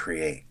really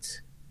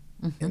create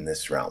in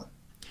this realm.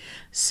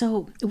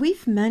 So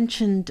we've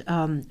mentioned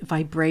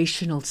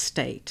vibrational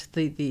state,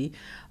 the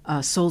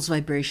soul's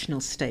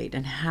vibrational state,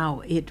 and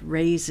how it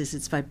raises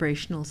its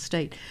vibrational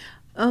state.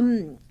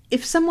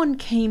 If someone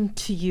came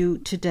to you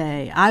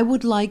today, I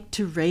would like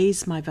to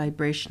raise my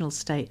vibrational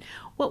state,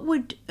 what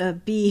would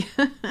be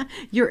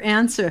your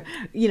answer?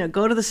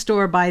 Go to the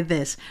store, buy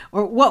this.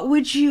 Or what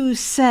would you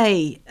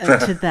say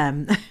to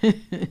them?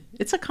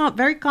 It's a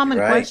very common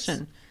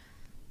question.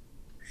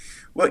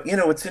 Well,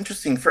 it's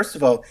interesting. First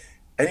of all,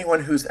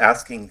 anyone who's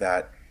asking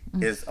that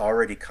is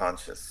already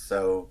conscious.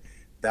 So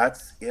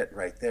that's it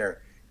right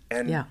there.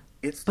 And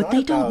it's but not they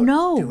about don't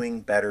know.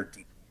 Doing better.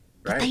 Right?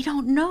 But they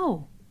don't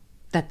know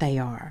that they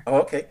are. Oh,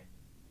 okay.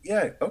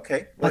 Yeah,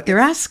 okay. Well, but they're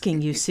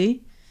asking, you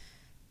see.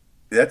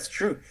 That's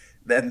true.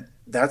 Then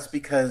that's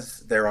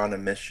because they're on a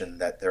mission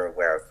that they're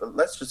aware of. But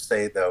let's just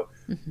say, though,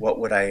 what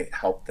would I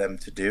help them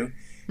to do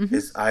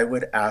is I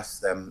would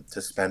ask them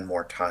to spend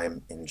more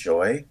time in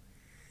joy,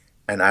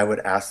 and I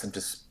would ask them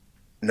to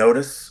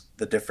notice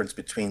the difference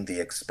between the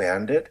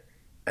expanded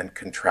and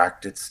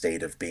contracted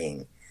state of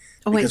being.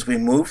 Because we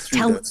move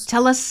through those.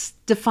 Tell us,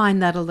 define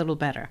that a little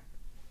better.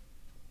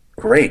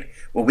 Great.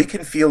 Well, we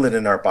can feel it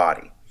in our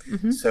body.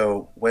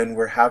 So when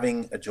we're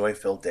having a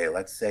joy-filled day,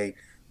 let's say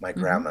my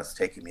grandma's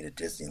taking me to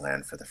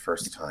Disneyland for the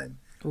first time.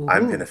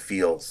 I'm going to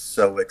feel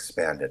so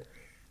expanded.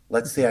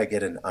 Let's say I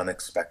get an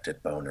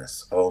unexpected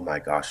bonus. Oh my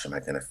gosh, am I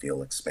going to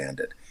feel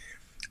expanded?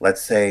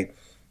 Let's say,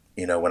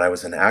 when I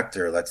was an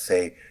actor, let's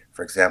say,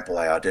 for example,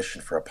 I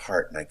audition for a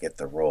part and I get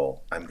the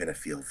role. I'm going to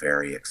feel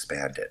very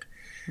expanded.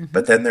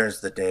 But then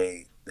there's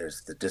the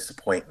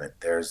disappointment.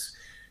 There's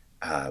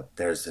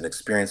an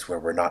experience where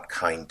we're not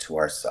kind to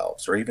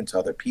ourselves or even to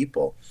other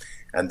people.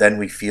 And then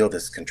we feel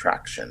this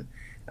contraction.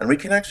 And we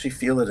can actually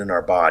feel it in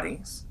our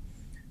bodies.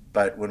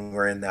 But when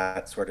we're in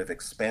that sort of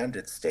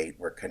expanded state,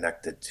 we're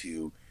connected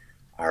to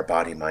our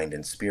body, mind,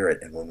 and spirit.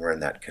 And when we're in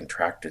that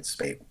contracted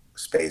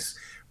space,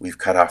 we've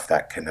cut off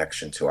that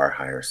connection to our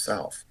higher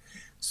self.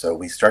 So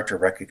we start to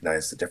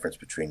recognize the difference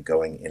between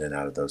going in and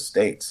out of those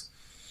states.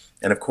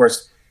 And of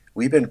course,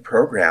 we've been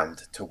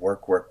programmed to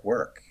work,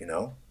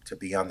 to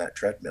be on that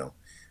treadmill,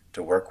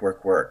 to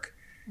work,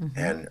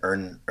 and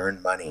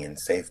earn money and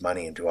save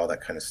money and do all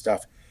that kind of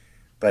stuff.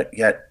 But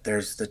yet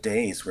there's the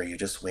days where you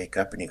just wake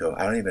up and you go,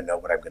 I don't even know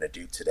what I'm going to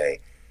do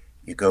today.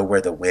 You go where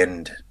the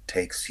wind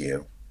takes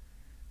you,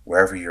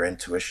 wherever your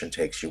intuition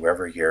takes you,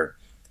 wherever you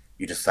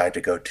decide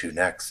to go to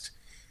next,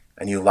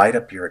 and you light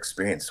up your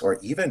experience. Or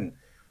even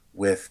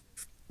with,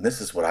 this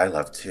is what I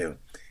love too,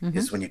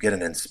 is when you get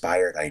an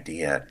inspired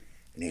idea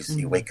and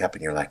you wake up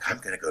and you're like, I'm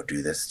going to go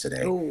do this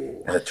today.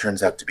 Ooh. And it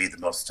turns out to be the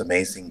most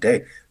amazing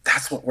day.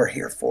 That's what we're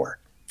here for.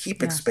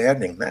 Keep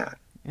expanding that.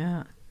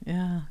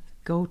 Yeah.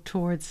 Go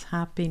towards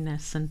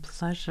happiness and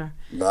pleasure.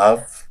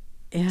 Love,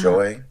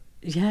 joy.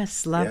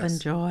 Yes, love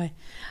and joy.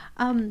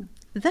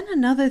 Then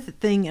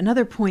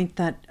another point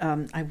that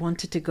I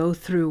wanted to go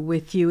through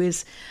with you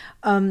is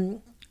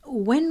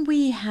when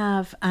we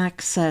have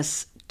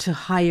access to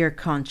higher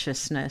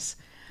consciousness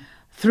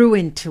through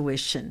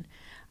intuition,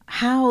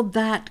 how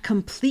that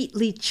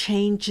completely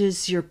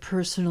changes your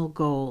personal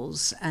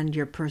goals and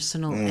your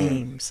personal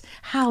aims.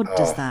 How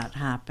does that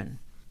happen?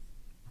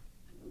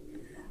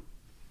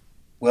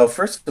 Well,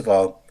 first of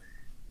all,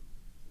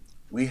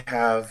 we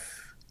have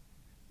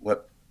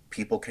what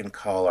people can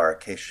call our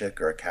Akashic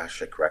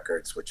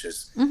records, which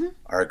is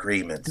our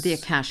agreements. The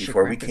Akashic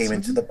Before records. We came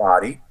into the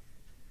body,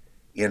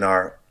 in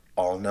our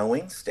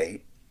all-knowing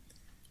state,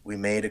 we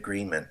made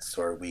agreements,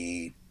 or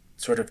we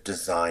sort of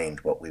designed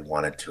what we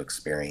wanted to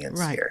experience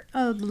here.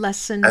 A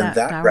lesson that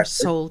our record,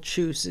 soul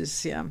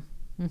chooses,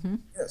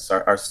 Yes,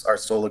 our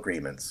soul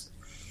agreements.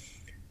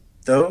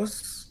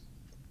 Those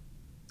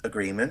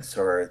agreements,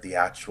 or the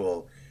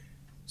actual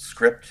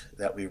script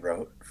that we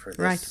wrote for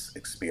this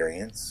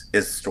experience,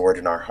 is stored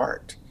in our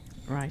heart.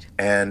 Right.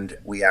 And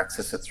we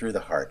access it through the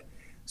heart.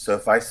 So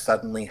if I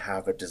suddenly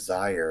have a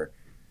desire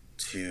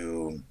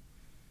to,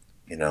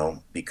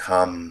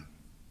 become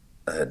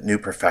a new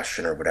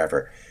profession or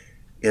whatever,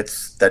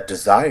 it's that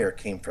desire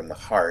came from the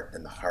heart,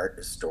 and the heart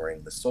is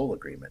storing the soul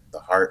agreement. The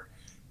heart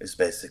is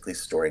basically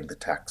storing the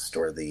text,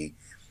 or the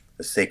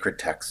sacred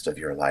text of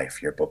your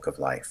life, your book of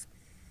life.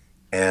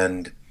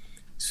 And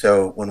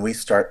so when we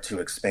start to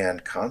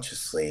expand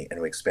consciously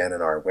and we expand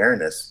in our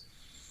awareness,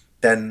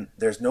 then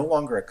there's no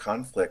longer a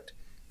conflict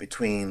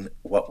between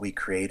what we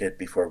created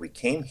before we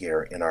came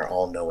here in our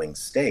all-knowing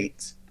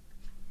state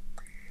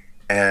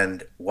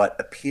and what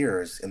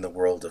appears in the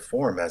world of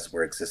form as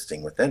we're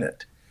existing within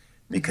it.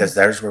 Because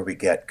there's where we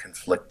get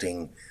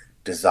conflicting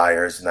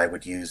desires, and I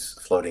would use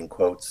floating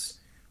quotes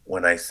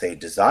when I say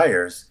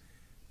desires,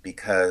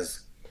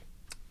 because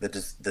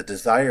the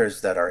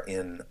desires that are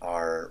in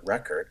our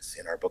records,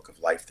 in our book of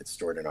life that's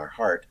stored in our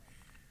heart,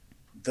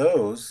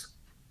 those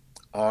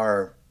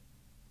are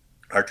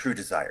our true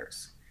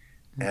desires.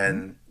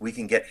 And we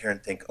can get here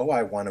and think, oh,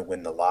 I want to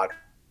win the lottery.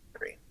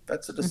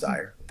 That's a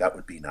desire. That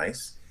would be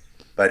nice.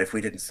 But if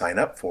we didn't sign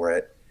up for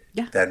it,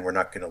 then we're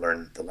not going to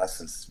learn the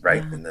lessons,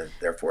 right? And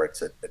therefore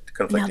it's a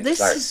conflicting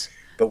desire.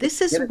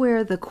 This is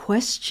where the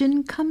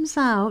question comes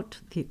out,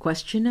 the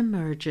question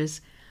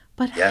emerges.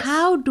 But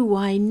how do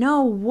I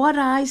know what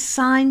I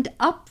signed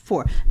up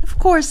for? Of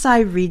course, I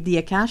read the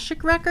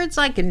Akashic records.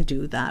 I can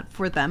do that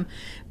for them.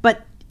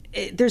 But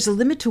there's a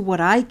limit to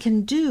what I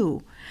can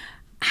do.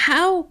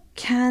 How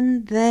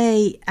can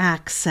they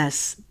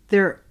access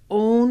their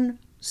own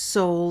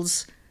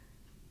soul's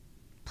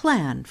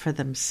plan for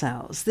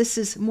themselves? This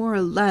is more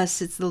or less,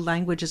 the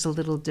language is a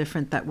little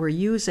different that we're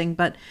using,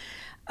 but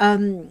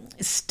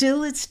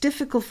still it's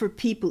difficult for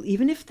people,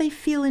 even if they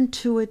feel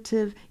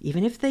intuitive,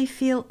 even if they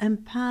feel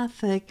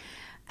empathic,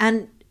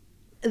 and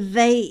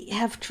they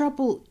have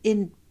trouble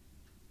in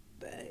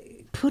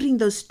putting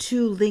those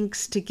two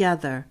links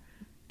together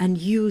and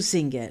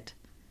using it.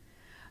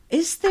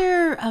 Is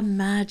there a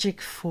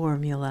magic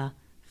formula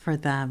for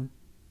them?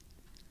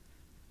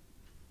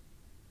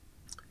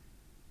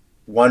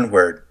 One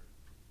word,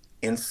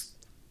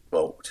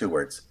 two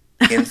words,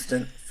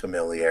 instant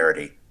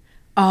familiarity.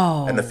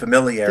 Oh, and the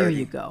familiarity. There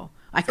you go.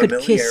 I could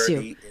kiss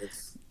you.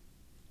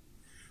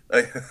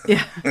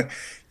 Yeah.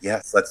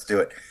 Yes, let's do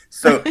it.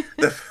 So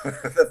the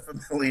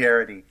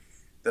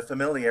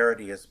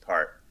familiarity is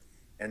part.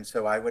 And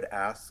so I would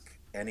ask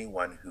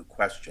anyone who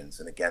questions,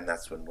 and again,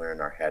 that's when we're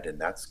in our head, and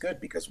that's good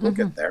because we'll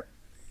get there.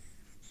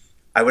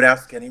 I would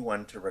ask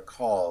anyone to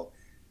recall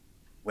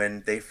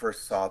when they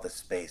first saw the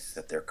space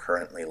that they're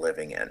currently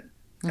living in,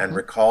 and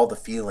recall the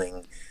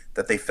feeling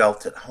that they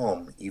felt at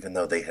home, even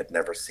though they had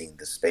never seen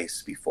the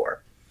space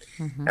before.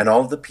 And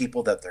all the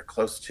people that they're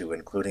close to,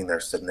 including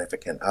their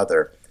significant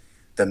other,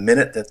 the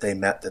minute that they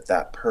met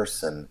that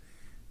person,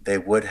 they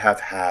would have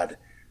had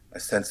a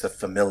sense of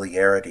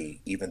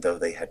familiarity, even though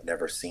they had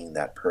never seen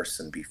that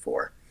person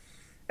before.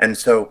 And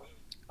so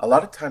a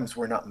lot of times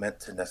we're not meant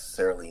to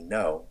necessarily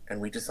know,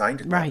 and we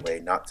designed it that way,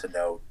 not to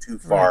know too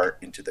far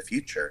into the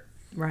future.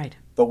 Right.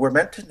 But we're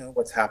meant to know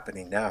what's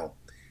happening now.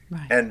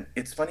 Right. And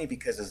it's funny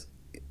because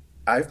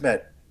I've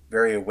met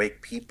very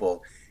awake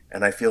people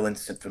and I feel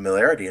instant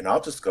familiarity, and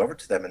I'll just go over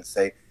to them and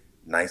say,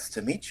 nice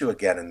to meet you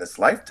again in this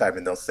lifetime.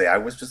 And they'll say, I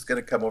was just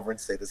going to come over and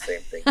say the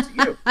same thing to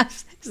you.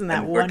 Isn't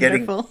that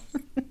wonderful?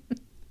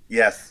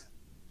 Yes,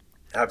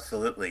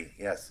 absolutely.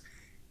 Yes.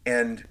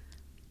 And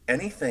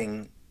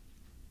anything,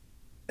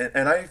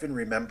 and I even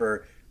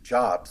remember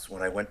jobs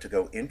when I went to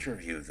go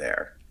interview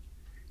there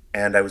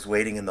and I was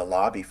waiting in the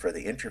lobby for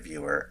the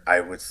interviewer, I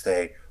would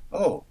say,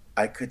 oh,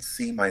 I could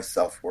see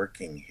myself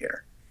working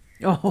here.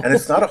 Oh. And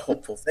it's not a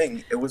hopeful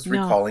thing. It was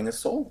recalling a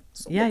soul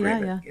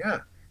agreement. Yeah.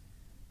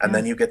 And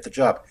then you get the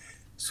job.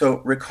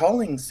 So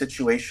recalling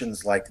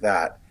situations like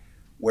that,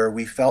 where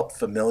we felt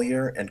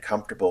familiar and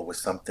comfortable with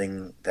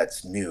something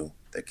that's new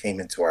that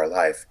came into our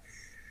life,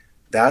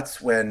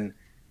 that's when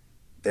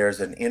there's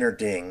an inner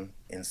ding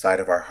inside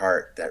of our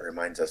heart that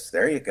reminds us,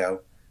 there you go.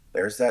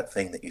 There's that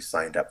thing that you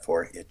signed up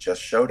for. It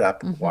just showed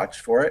up.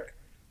 Watch for it.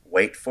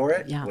 Wait for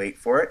it. Wait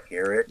for it.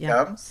 Here it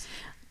comes.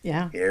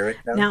 Yeah. Here it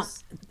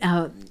comes.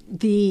 Now,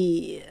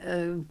 the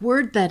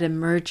word that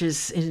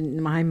emerges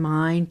in my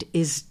mind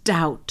is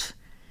doubt.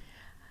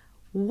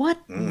 What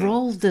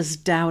role does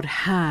doubt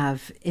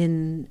have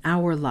in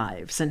our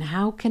lives, and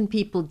how can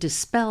people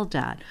dispel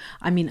doubt?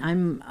 I mean,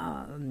 I'm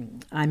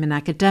an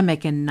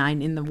academic, and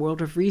in the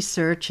world of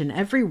research, in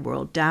every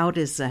world, doubt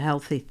is a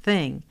healthy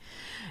thing.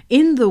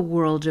 In the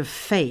world of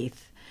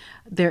faith,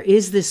 there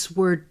is this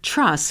word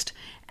trust,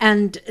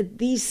 and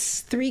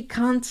these three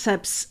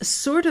concepts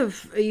sort of,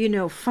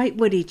 fight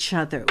with each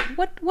other.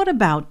 What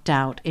about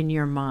doubt in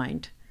your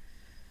mind?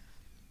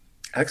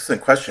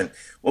 Excellent question.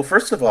 Well,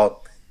 first of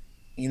all,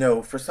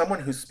 for someone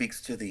who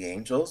speaks to the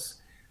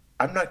angels,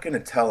 I'm not going to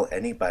tell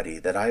anybody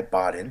that I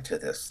bought into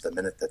this the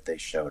minute that they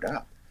showed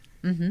up.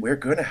 We're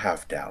going to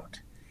have doubt.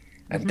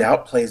 And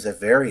doubt plays a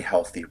very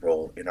healthy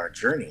role in our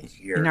journey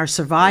here. In our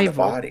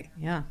survival. In the body.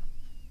 Yeah.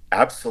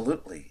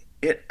 Absolutely.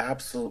 It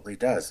absolutely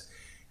does.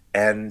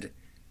 And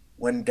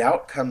when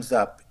doubt comes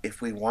up,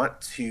 if we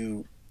want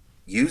to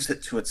use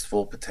it to its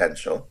full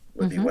potential,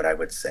 would be what I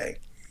would say,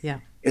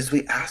 is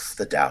we ask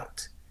the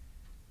doubt,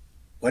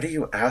 what are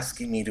you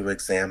asking me to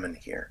examine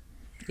here?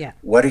 Yeah.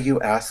 What are you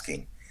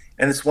asking?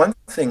 And it's one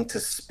thing to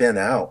spin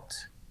out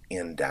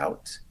in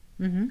doubt,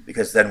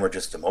 because then we're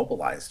just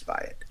immobilized by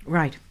it.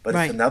 Right. But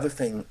it's another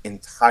thing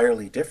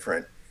entirely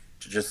different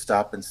to just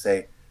stop and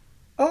say,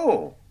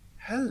 oh,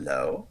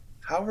 hello,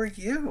 how are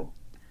you?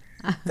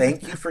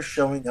 Thank you for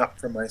showing up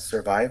for my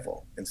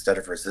survival instead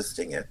of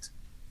resisting it.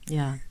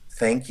 Yeah.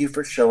 Thank you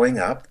for showing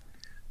up.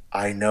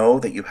 I know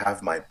that you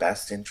have my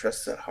best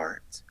interests at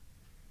heart.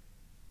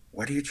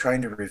 What are you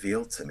trying to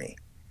reveal to me?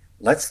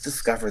 Let's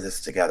discover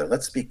this together.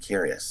 Let's be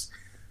curious.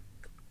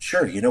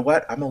 Sure, you know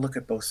what? I'm going to look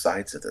at both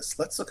sides of this.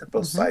 Let's look at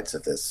both sides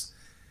of this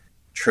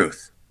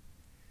truth.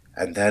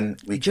 and then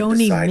we can Joni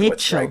decide Mitchell.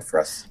 What's right for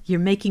us. You're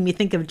making me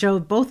think of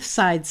both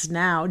sides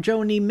now.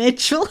 Joni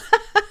Mitchell,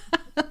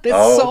 this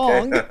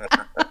song. Okay.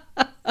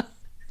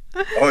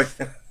 Oh,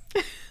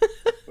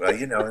 well,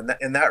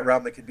 in that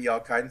realm, it could be all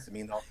kinds of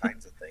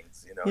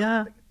things.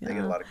 Yeah, they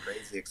get a lot of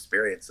crazy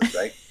experiences,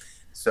 right?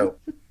 So.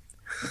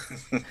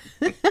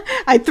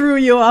 I threw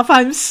you off.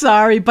 I'm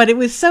sorry, but it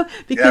was so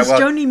because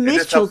Joni Mitchell. It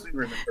just helps me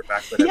remember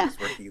back when I was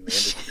working in the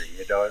industry.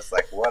 It's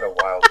like what a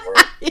wild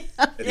world.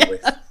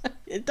 Anyways,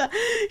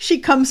 she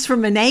comes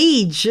from an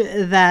age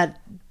that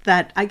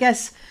I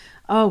guess.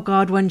 Oh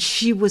God, when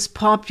she was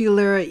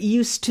popular, it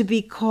used to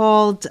be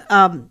called.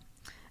 It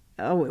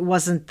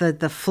wasn't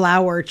the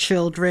Flower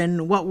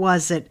Children. What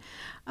was it?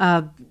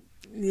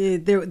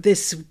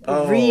 This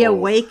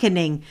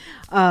reawakening.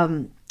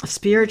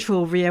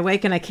 Spiritual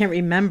reawaken. I can't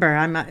remember.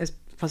 It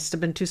must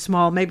have been too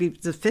small. Maybe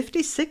the 50s,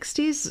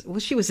 60s. Well,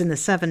 she was in the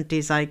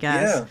 70s, I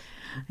guess.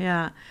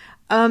 Yeah.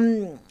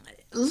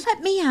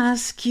 Let me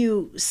ask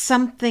you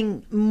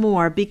something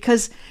more,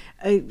 because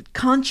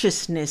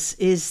consciousness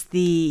is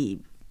the,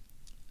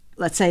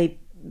 let's say,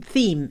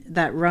 theme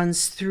that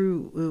runs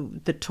through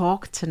the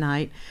talk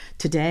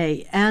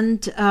today.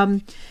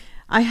 And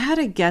I had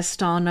a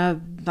guest on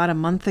about a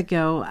month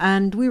ago,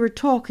 and we were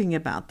talking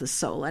about the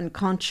soul and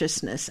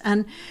consciousness,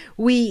 and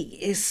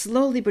we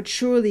slowly but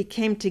surely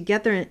came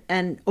together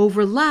and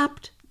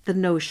overlapped the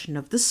notion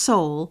of the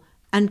soul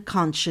and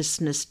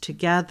consciousness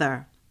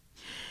together.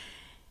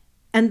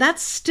 And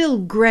that's still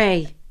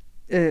gray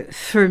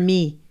for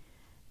me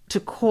to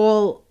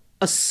call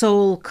a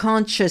soul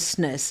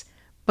consciousness,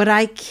 but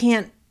I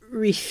can't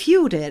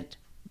refute it,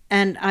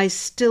 and I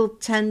still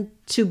tend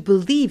to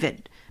believe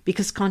it.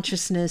 Because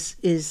consciousness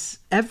is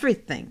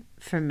everything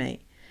for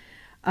me.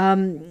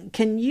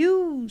 Can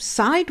you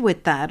side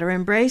with that or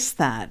embrace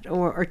that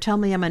or tell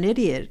me I'm an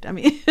idiot? I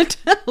mean,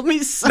 tell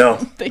me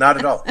something. No, not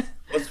at all.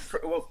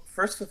 Well,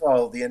 first of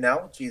all, the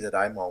analogy that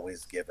I'm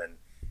always given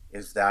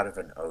is that of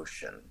an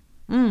ocean.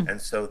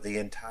 And so the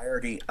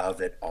entirety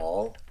of it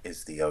all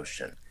is the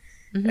ocean.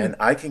 Mm-hmm. And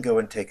I can go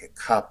and take a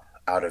cup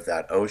out of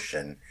that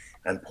ocean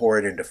and pour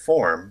it into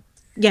form.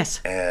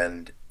 Yes.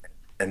 And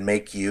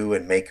make you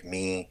and make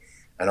me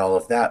and all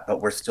of that,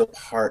 but we're still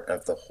part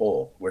of the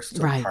whole. We're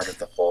still part of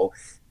the whole,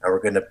 and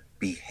we're going to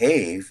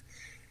behave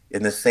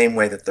in the same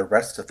way that the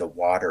rest of the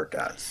water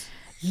does.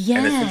 Yes.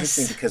 And it's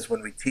interesting because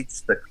when we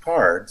teach the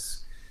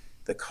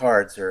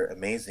cards are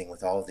amazing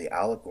with all of the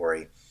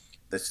allegory.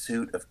 The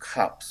suit of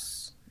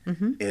cups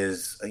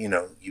is,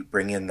 you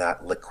bring in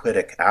that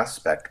liquidic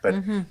aspect,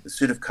 but the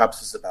suit of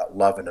cups is about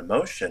love and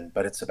emotion,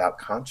 but it's about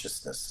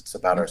consciousness. It's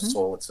about our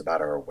soul. It's about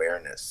our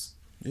awareness.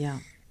 Yeah.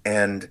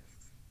 And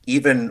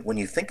even when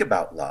you think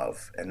about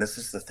love, and this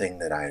is the thing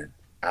that I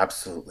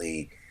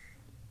absolutely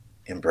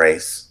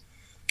embrace,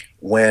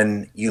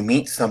 when you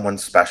meet someone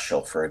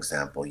special, for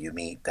example, you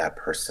meet that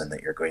person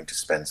that you're going to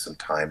spend some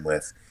time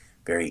with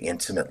very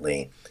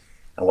intimately,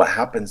 and what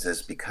happens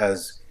is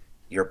because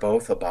you're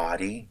both a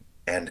body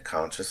and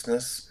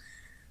consciousness,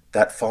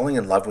 that falling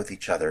in love with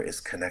each other is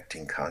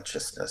connecting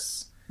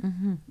consciousness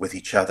with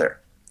each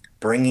other,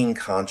 bringing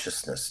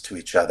consciousness to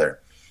each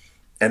other.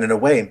 And in a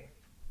way,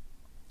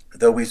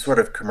 though we sort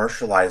of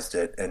commercialized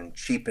it and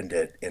cheapened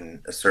it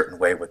in a certain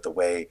way with the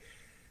way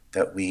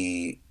that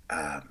we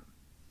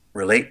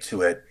relate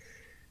to it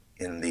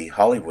in the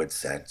Hollywood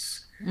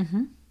sense,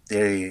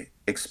 the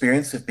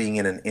experience of being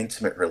in an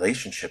intimate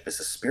relationship is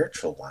a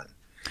spiritual one.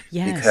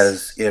 Yes.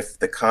 Because if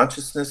the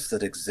consciousness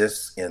that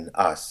exists in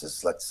us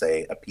is, let's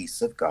say, a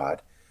piece of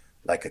God,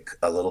 like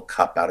a little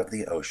cup out of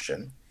the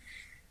ocean,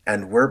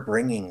 and we're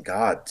bringing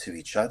God to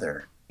each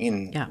other,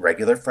 in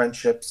regular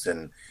friendships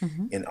and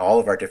in all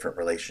of our different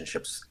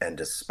relationships, and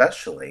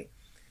especially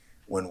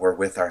when we're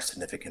with our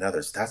significant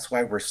others. That's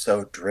why we're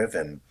so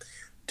driven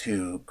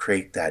to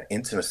create that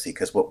intimacy,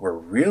 because what we're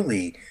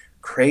really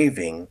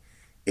craving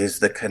is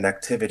the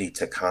connectivity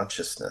to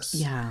consciousness.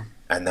 Yeah.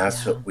 And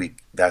that's what we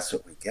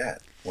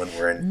get when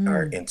we're in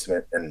our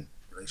intimate and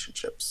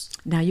relationships.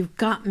 Now you've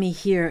got me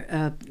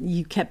here.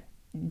 You kept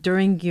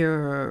during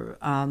your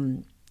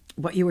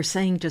what you were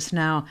saying just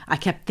now, I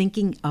kept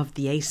thinking of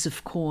the Ace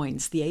of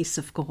Coins. The Ace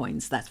of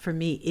Coins, that for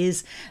me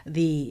is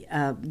the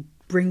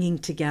bringing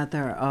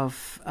together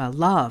of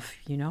love,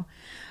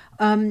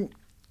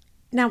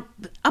 Now,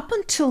 up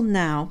until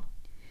now,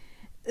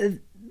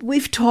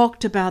 we've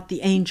talked about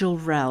the angel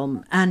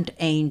realm and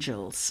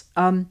angels.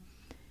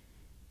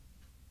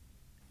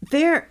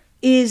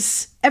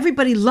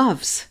 Everybody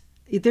loves.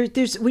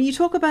 There's when you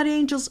talk about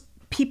angels,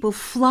 people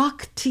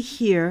flock to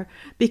hear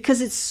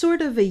because it's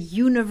sort of a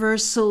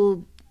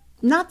universal,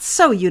 not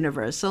so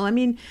universal. I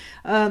mean,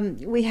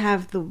 we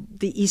have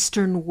the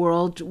Eastern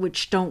world,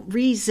 which don't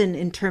reason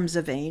in terms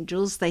of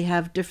angels. They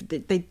have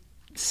different,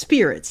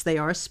 spirits. They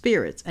are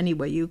spirits, any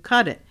way you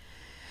cut it.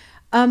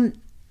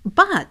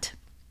 But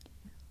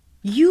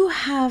you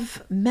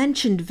have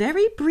mentioned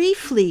very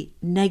briefly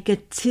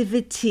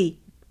negativity,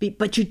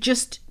 but you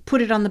just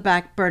put it on the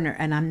back burner,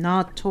 and I'm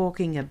not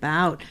talking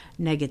about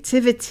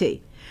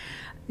negativity.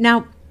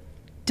 Now,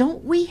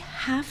 don't we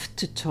have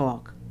to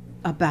talk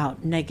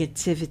about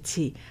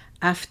negativity.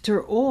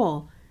 After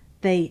all,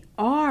 they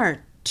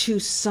are two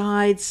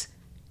sides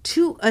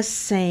to a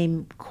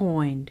same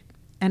coin.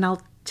 And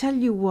I'll tell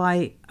you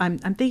why I'm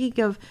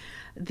thinking of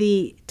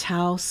the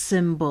Tau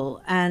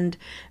symbol and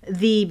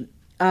the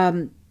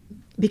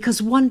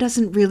because one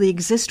doesn't really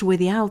exist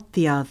without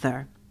the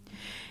other.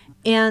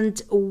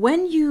 And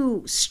when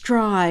you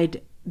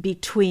stride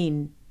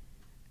between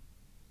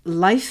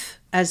life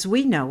as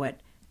we know it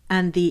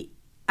and the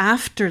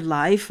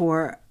afterlife,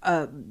 or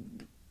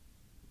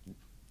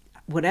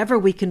whatever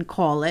we can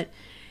call it,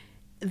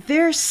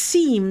 there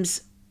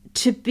seems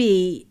to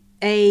be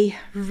a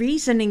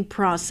reasoning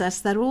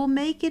process that will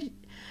make it,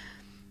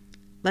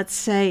 let's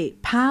say,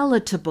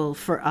 palatable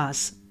for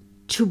us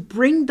to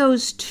bring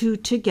those two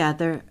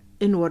together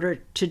in order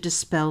to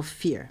dispel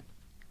fear.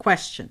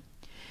 Question.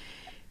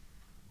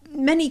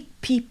 Many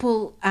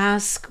people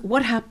ask,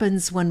 what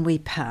happens when we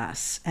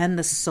pass, and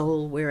the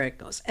soul, where it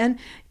goes? And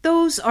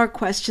those are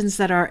questions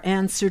that are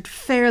answered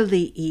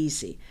fairly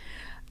easy.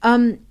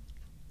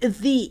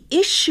 The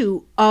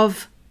issue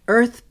of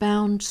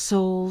earthbound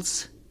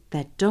souls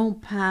that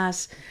don't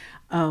pass,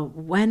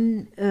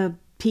 when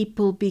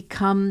people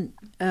become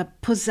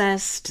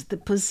possessed, the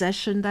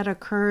possession that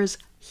occurs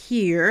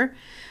here,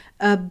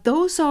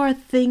 those are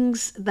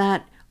things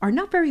that are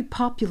not very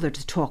popular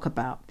to talk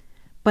about.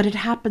 But it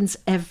happens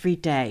every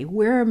day.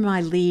 Where am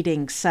I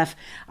leading, Seph?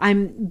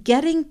 I'm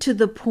getting to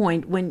the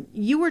point when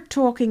you were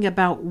talking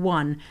about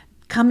one,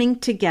 coming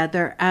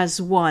together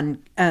as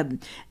one.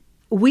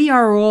 We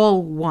are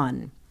all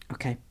one.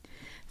 Okay.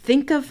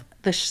 Think of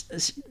the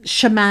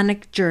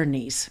shamanic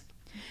journeys.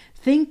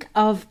 Think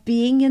of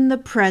being in the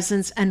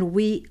presence and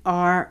we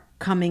are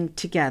coming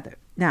together.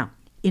 Now,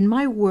 in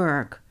my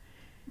work,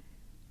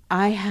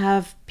 I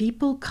have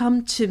people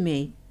come to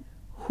me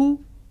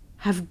who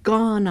have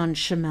gone on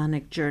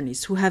shamanic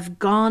journeys, who have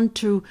gone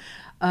to,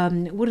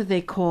 what do they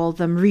call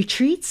them,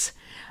 retreats,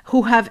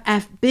 who have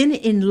been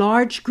in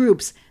large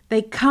groups.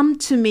 They come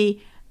to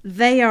me,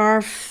 they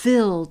are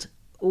filled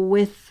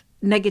with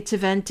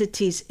negative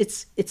entities.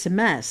 It's a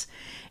mess.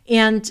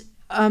 And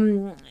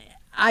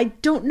I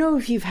don't know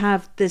if you've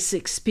had this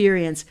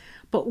experience,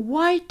 but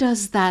why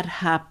does that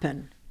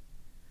happen?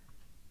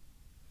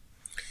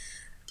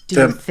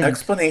 The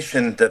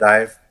explanation that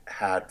I've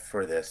had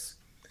for this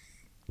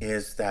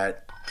is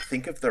that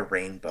think of the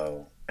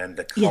rainbow and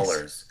the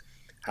colors,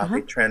 how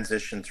they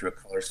transition through a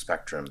color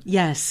spectrum.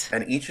 Yes.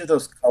 And each of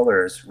those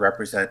colors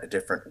represent a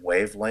different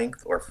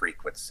wavelength or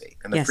frequency.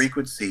 And the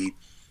frequency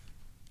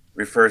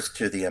refers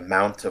to the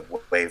amount of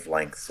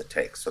wavelengths it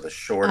takes. So the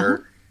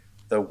shorter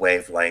the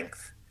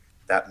wavelength,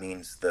 that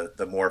means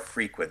the more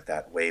frequent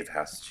that wave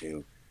has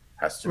to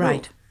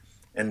move.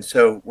 And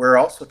so we're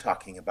also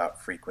talking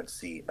about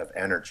frequency of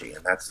energy,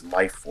 and that's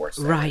life force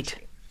energy.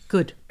 Right.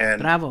 Good.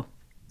 And bravo.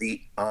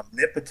 The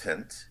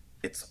omnipotent,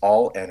 it's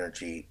all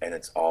energy and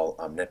it's all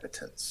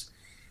omnipotence.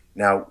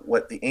 Now,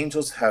 what the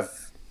angels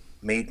have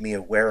made me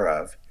aware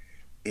of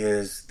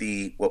is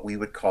what we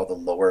would call the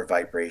lower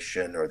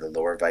vibration or the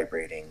lower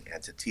vibrating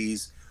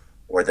entities,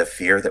 or the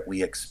fear that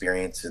we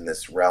experience in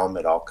this realm.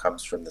 It all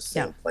comes from the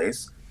same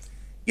place.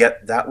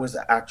 Yet that was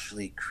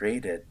actually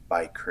created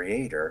by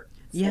Creator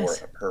for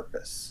a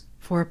purpose.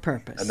 For a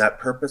purpose. And that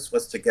purpose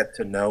was to get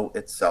to know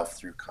itself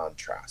through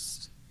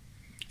contrast.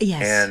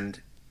 Yes.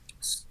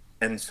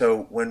 And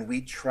so when we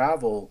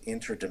travel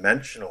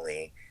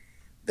interdimensionally,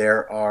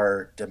 there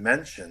are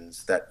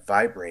dimensions that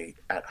vibrate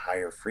at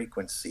higher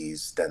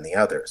frequencies than the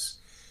others.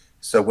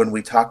 So when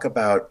we talk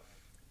about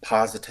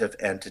positive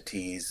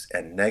entities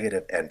and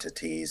negative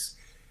entities,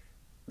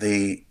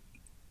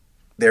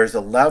 there's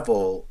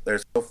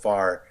so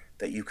far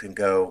that you can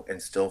go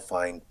and still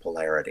find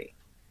polarity.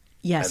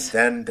 Yes. And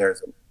then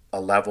there's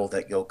a level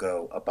that you'll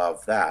go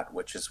above that,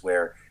 which is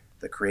where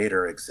the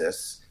Creator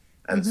exists,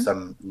 and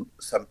some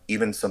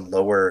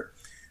lower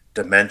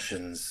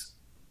dimensions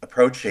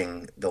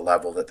approaching the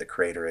level that the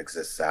Creator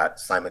exists at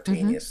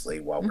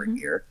simultaneously while we're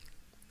here,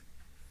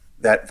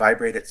 that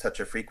vibrate at such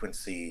a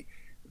frequency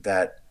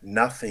that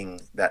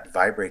nothing that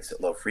vibrates at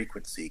low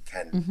frequency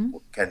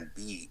can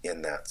be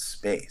in that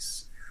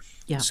space.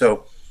 Yeah.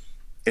 So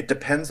it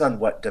depends on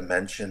what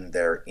dimension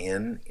they're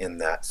in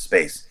that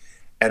space.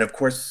 And of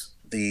course,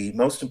 the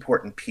most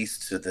important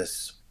piece to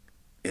this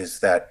is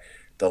that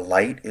the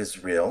light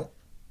is real,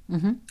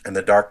 and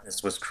the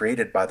darkness was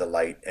created by the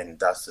light, and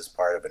thus is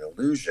part of an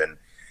illusion.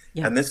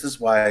 Yeah. And this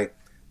is why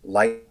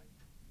light,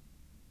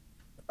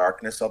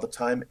 darkness all the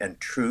time,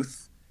 and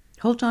truth.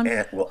 Hold on,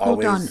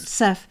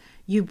 Seph.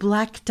 You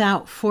blacked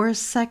out for a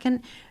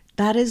second.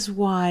 That is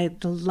why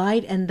the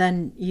light, and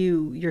then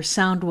your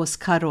sound was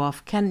cut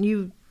off. Can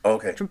you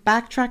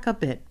backtrack a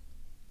bit?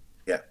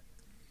 Yeah.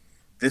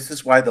 This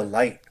is why the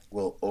light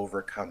will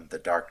overcome the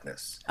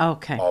darkness.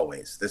 Okay.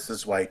 Always. This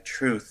is why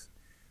truth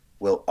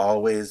will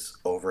always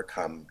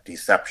overcome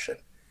deception,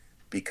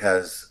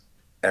 because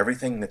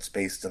everything that's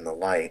based in the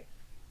light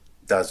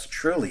does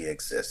truly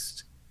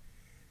exist,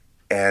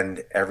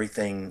 and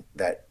everything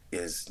that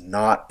is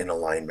not in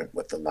alignment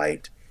with the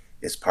light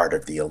is part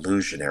of the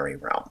illusionary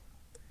realm.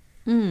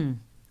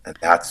 And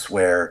that's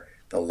where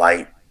the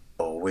light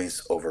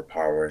always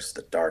overpowers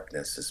the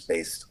darkness, is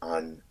based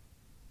on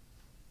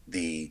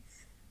the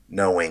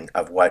knowing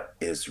of what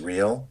is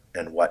real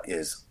and what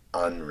is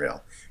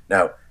unreal.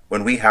 Now,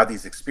 when we have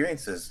these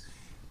experiences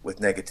with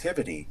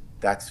negativity,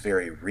 that's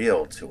very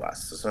real to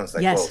us. So someone's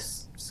like, well,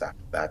 Seph,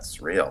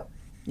 that's real.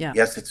 Yeah.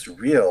 Yes, it's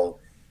real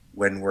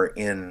when we're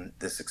in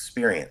this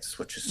experience,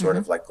 which is sort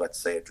of like, let's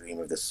say, a dream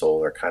of the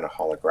soul, or kind of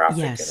holographic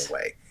in a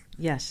way.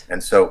 Yes.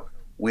 And so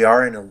we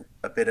are in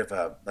a bit of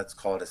a, let's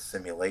call it a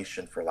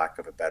simulation, for lack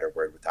of a better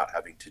word, without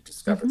having to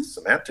discover the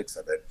semantics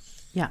of it.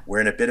 Yeah.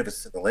 We're in a bit of a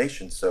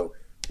simulation. So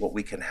what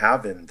we can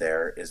have in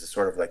there is a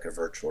sort of like a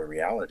virtual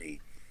reality.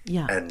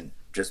 Yeah. And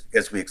just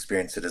as we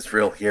experience it as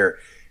real here,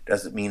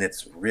 doesn't mean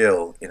it's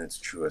real in its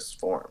truest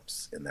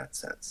forms in that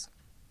sense.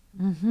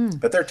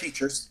 But they're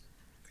teachers.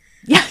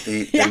 Yeah.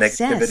 The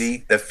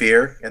negativity, the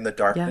fear, and the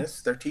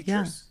darkness, they're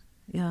teachers.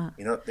 Yeah.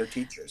 You know, they're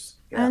teachers.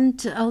 Yeah.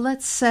 And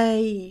let's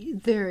say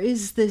there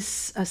is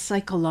this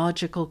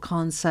psychological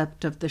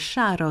concept of the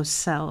shadow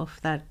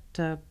self that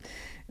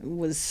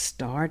was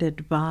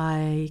started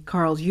by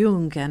Carl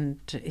Jung and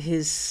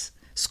his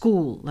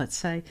school, let's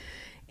say.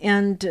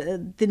 And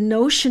the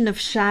notion of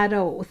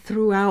shadow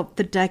throughout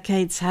the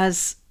decades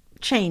has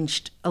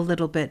changed a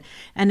little bit.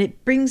 And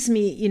it brings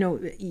me, you know,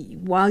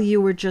 while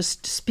you were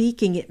just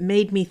speaking, it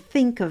made me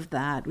think of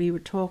that. We were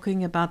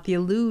talking about the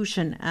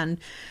illusion and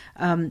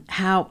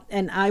how,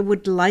 and I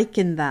would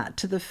liken that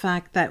to the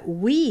fact that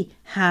we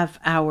have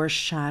our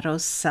shadow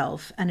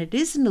self, and it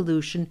is an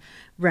illusion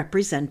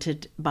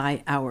represented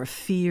by our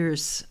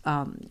fears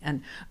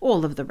and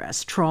all of the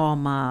rest,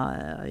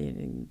 trauma,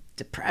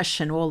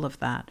 depression, all of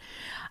that.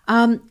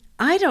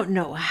 I don't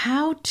know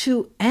how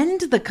to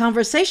end the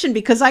conversation,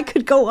 because I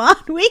could go on,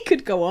 we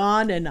could go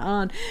on and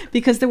on,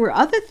 because there were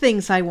other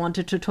things I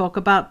wanted to talk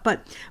about,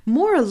 but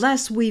more or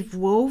less we've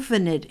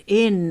woven it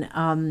in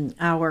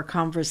our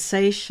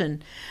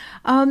conversation.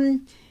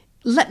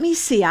 Let me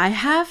see, I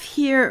have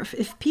here,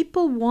 if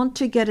people want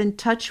to get in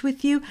touch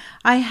with you,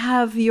 I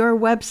have your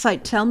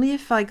website. Tell me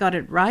if I got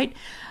it right.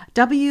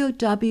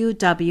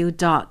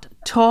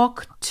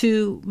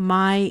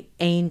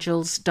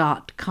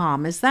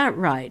 www.talktomyangels.com. Is that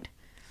right?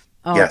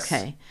 Okay, yes.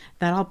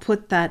 Then I'll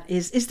put that.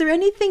 Is there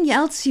anything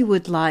else you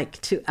would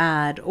like to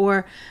add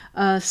or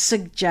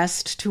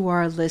suggest to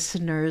our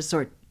listeners,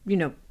 or, you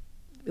know,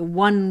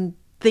 one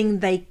thing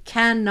they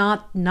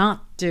cannot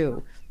not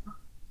do?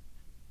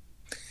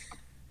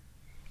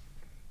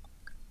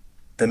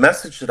 The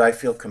message that I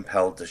feel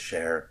compelled to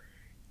share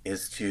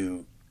is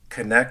to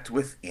connect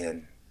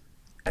within,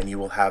 and you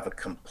will have a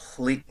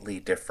completely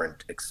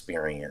different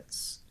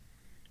experience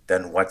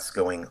than what's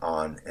going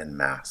on en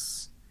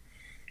masse.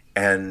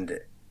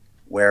 And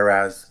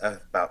whereas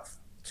about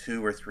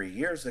 2 or 3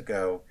 years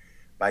ago,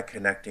 by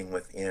connecting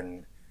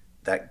within,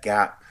 that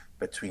gap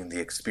between the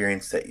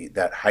experience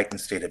that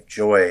heightened state of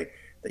joy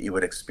that you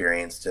would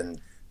experience, and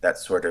that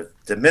sort of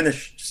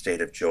diminished state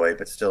of joy,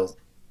 but still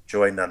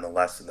joy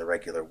nonetheless in the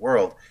regular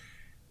world,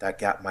 that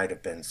gap might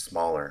have been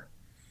smaller.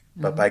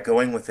 But by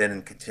going within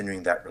and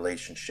continuing that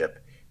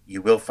relationship,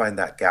 you will find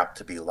that gap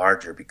to be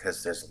larger,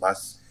 because there's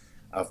less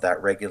of that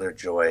regular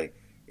joy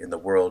in the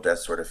world,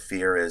 as sort of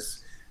fear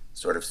is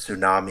sort of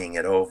tsunamiing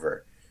it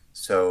over.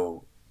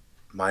 So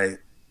my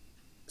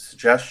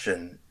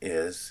suggestion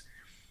is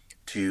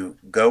to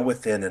go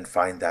within and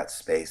find that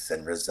space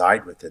and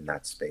reside within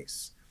that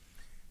space.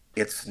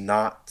 It's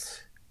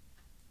not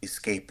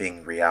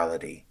escaping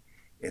reality.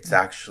 It's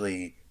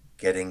actually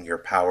getting your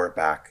power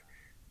back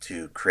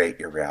to create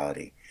your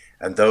reality.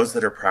 And those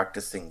that are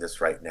practicing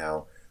this right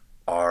now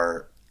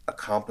are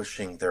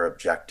accomplishing their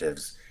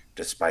objectives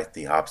despite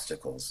the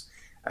obstacles.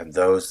 And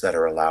those that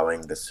are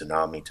allowing the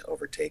tsunami to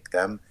overtake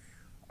them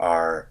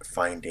are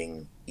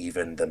finding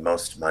even the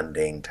most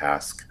mundane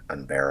task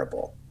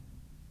unbearable.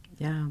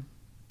 Yeah.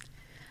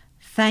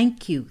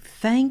 Thank you,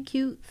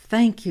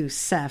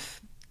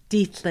 Seph.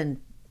 Dietlin,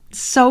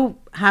 so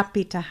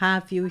happy to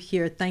have you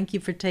here. Thank you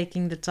for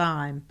taking the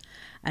time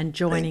and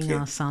joining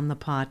us on the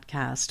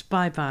podcast.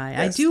 Bye-bye.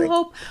 Yes, I do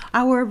hope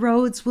our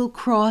roads will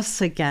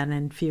cross again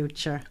in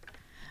future.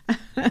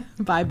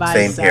 Bye-bye,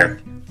 Same Seph. here.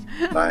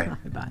 Bye.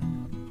 Bye-bye.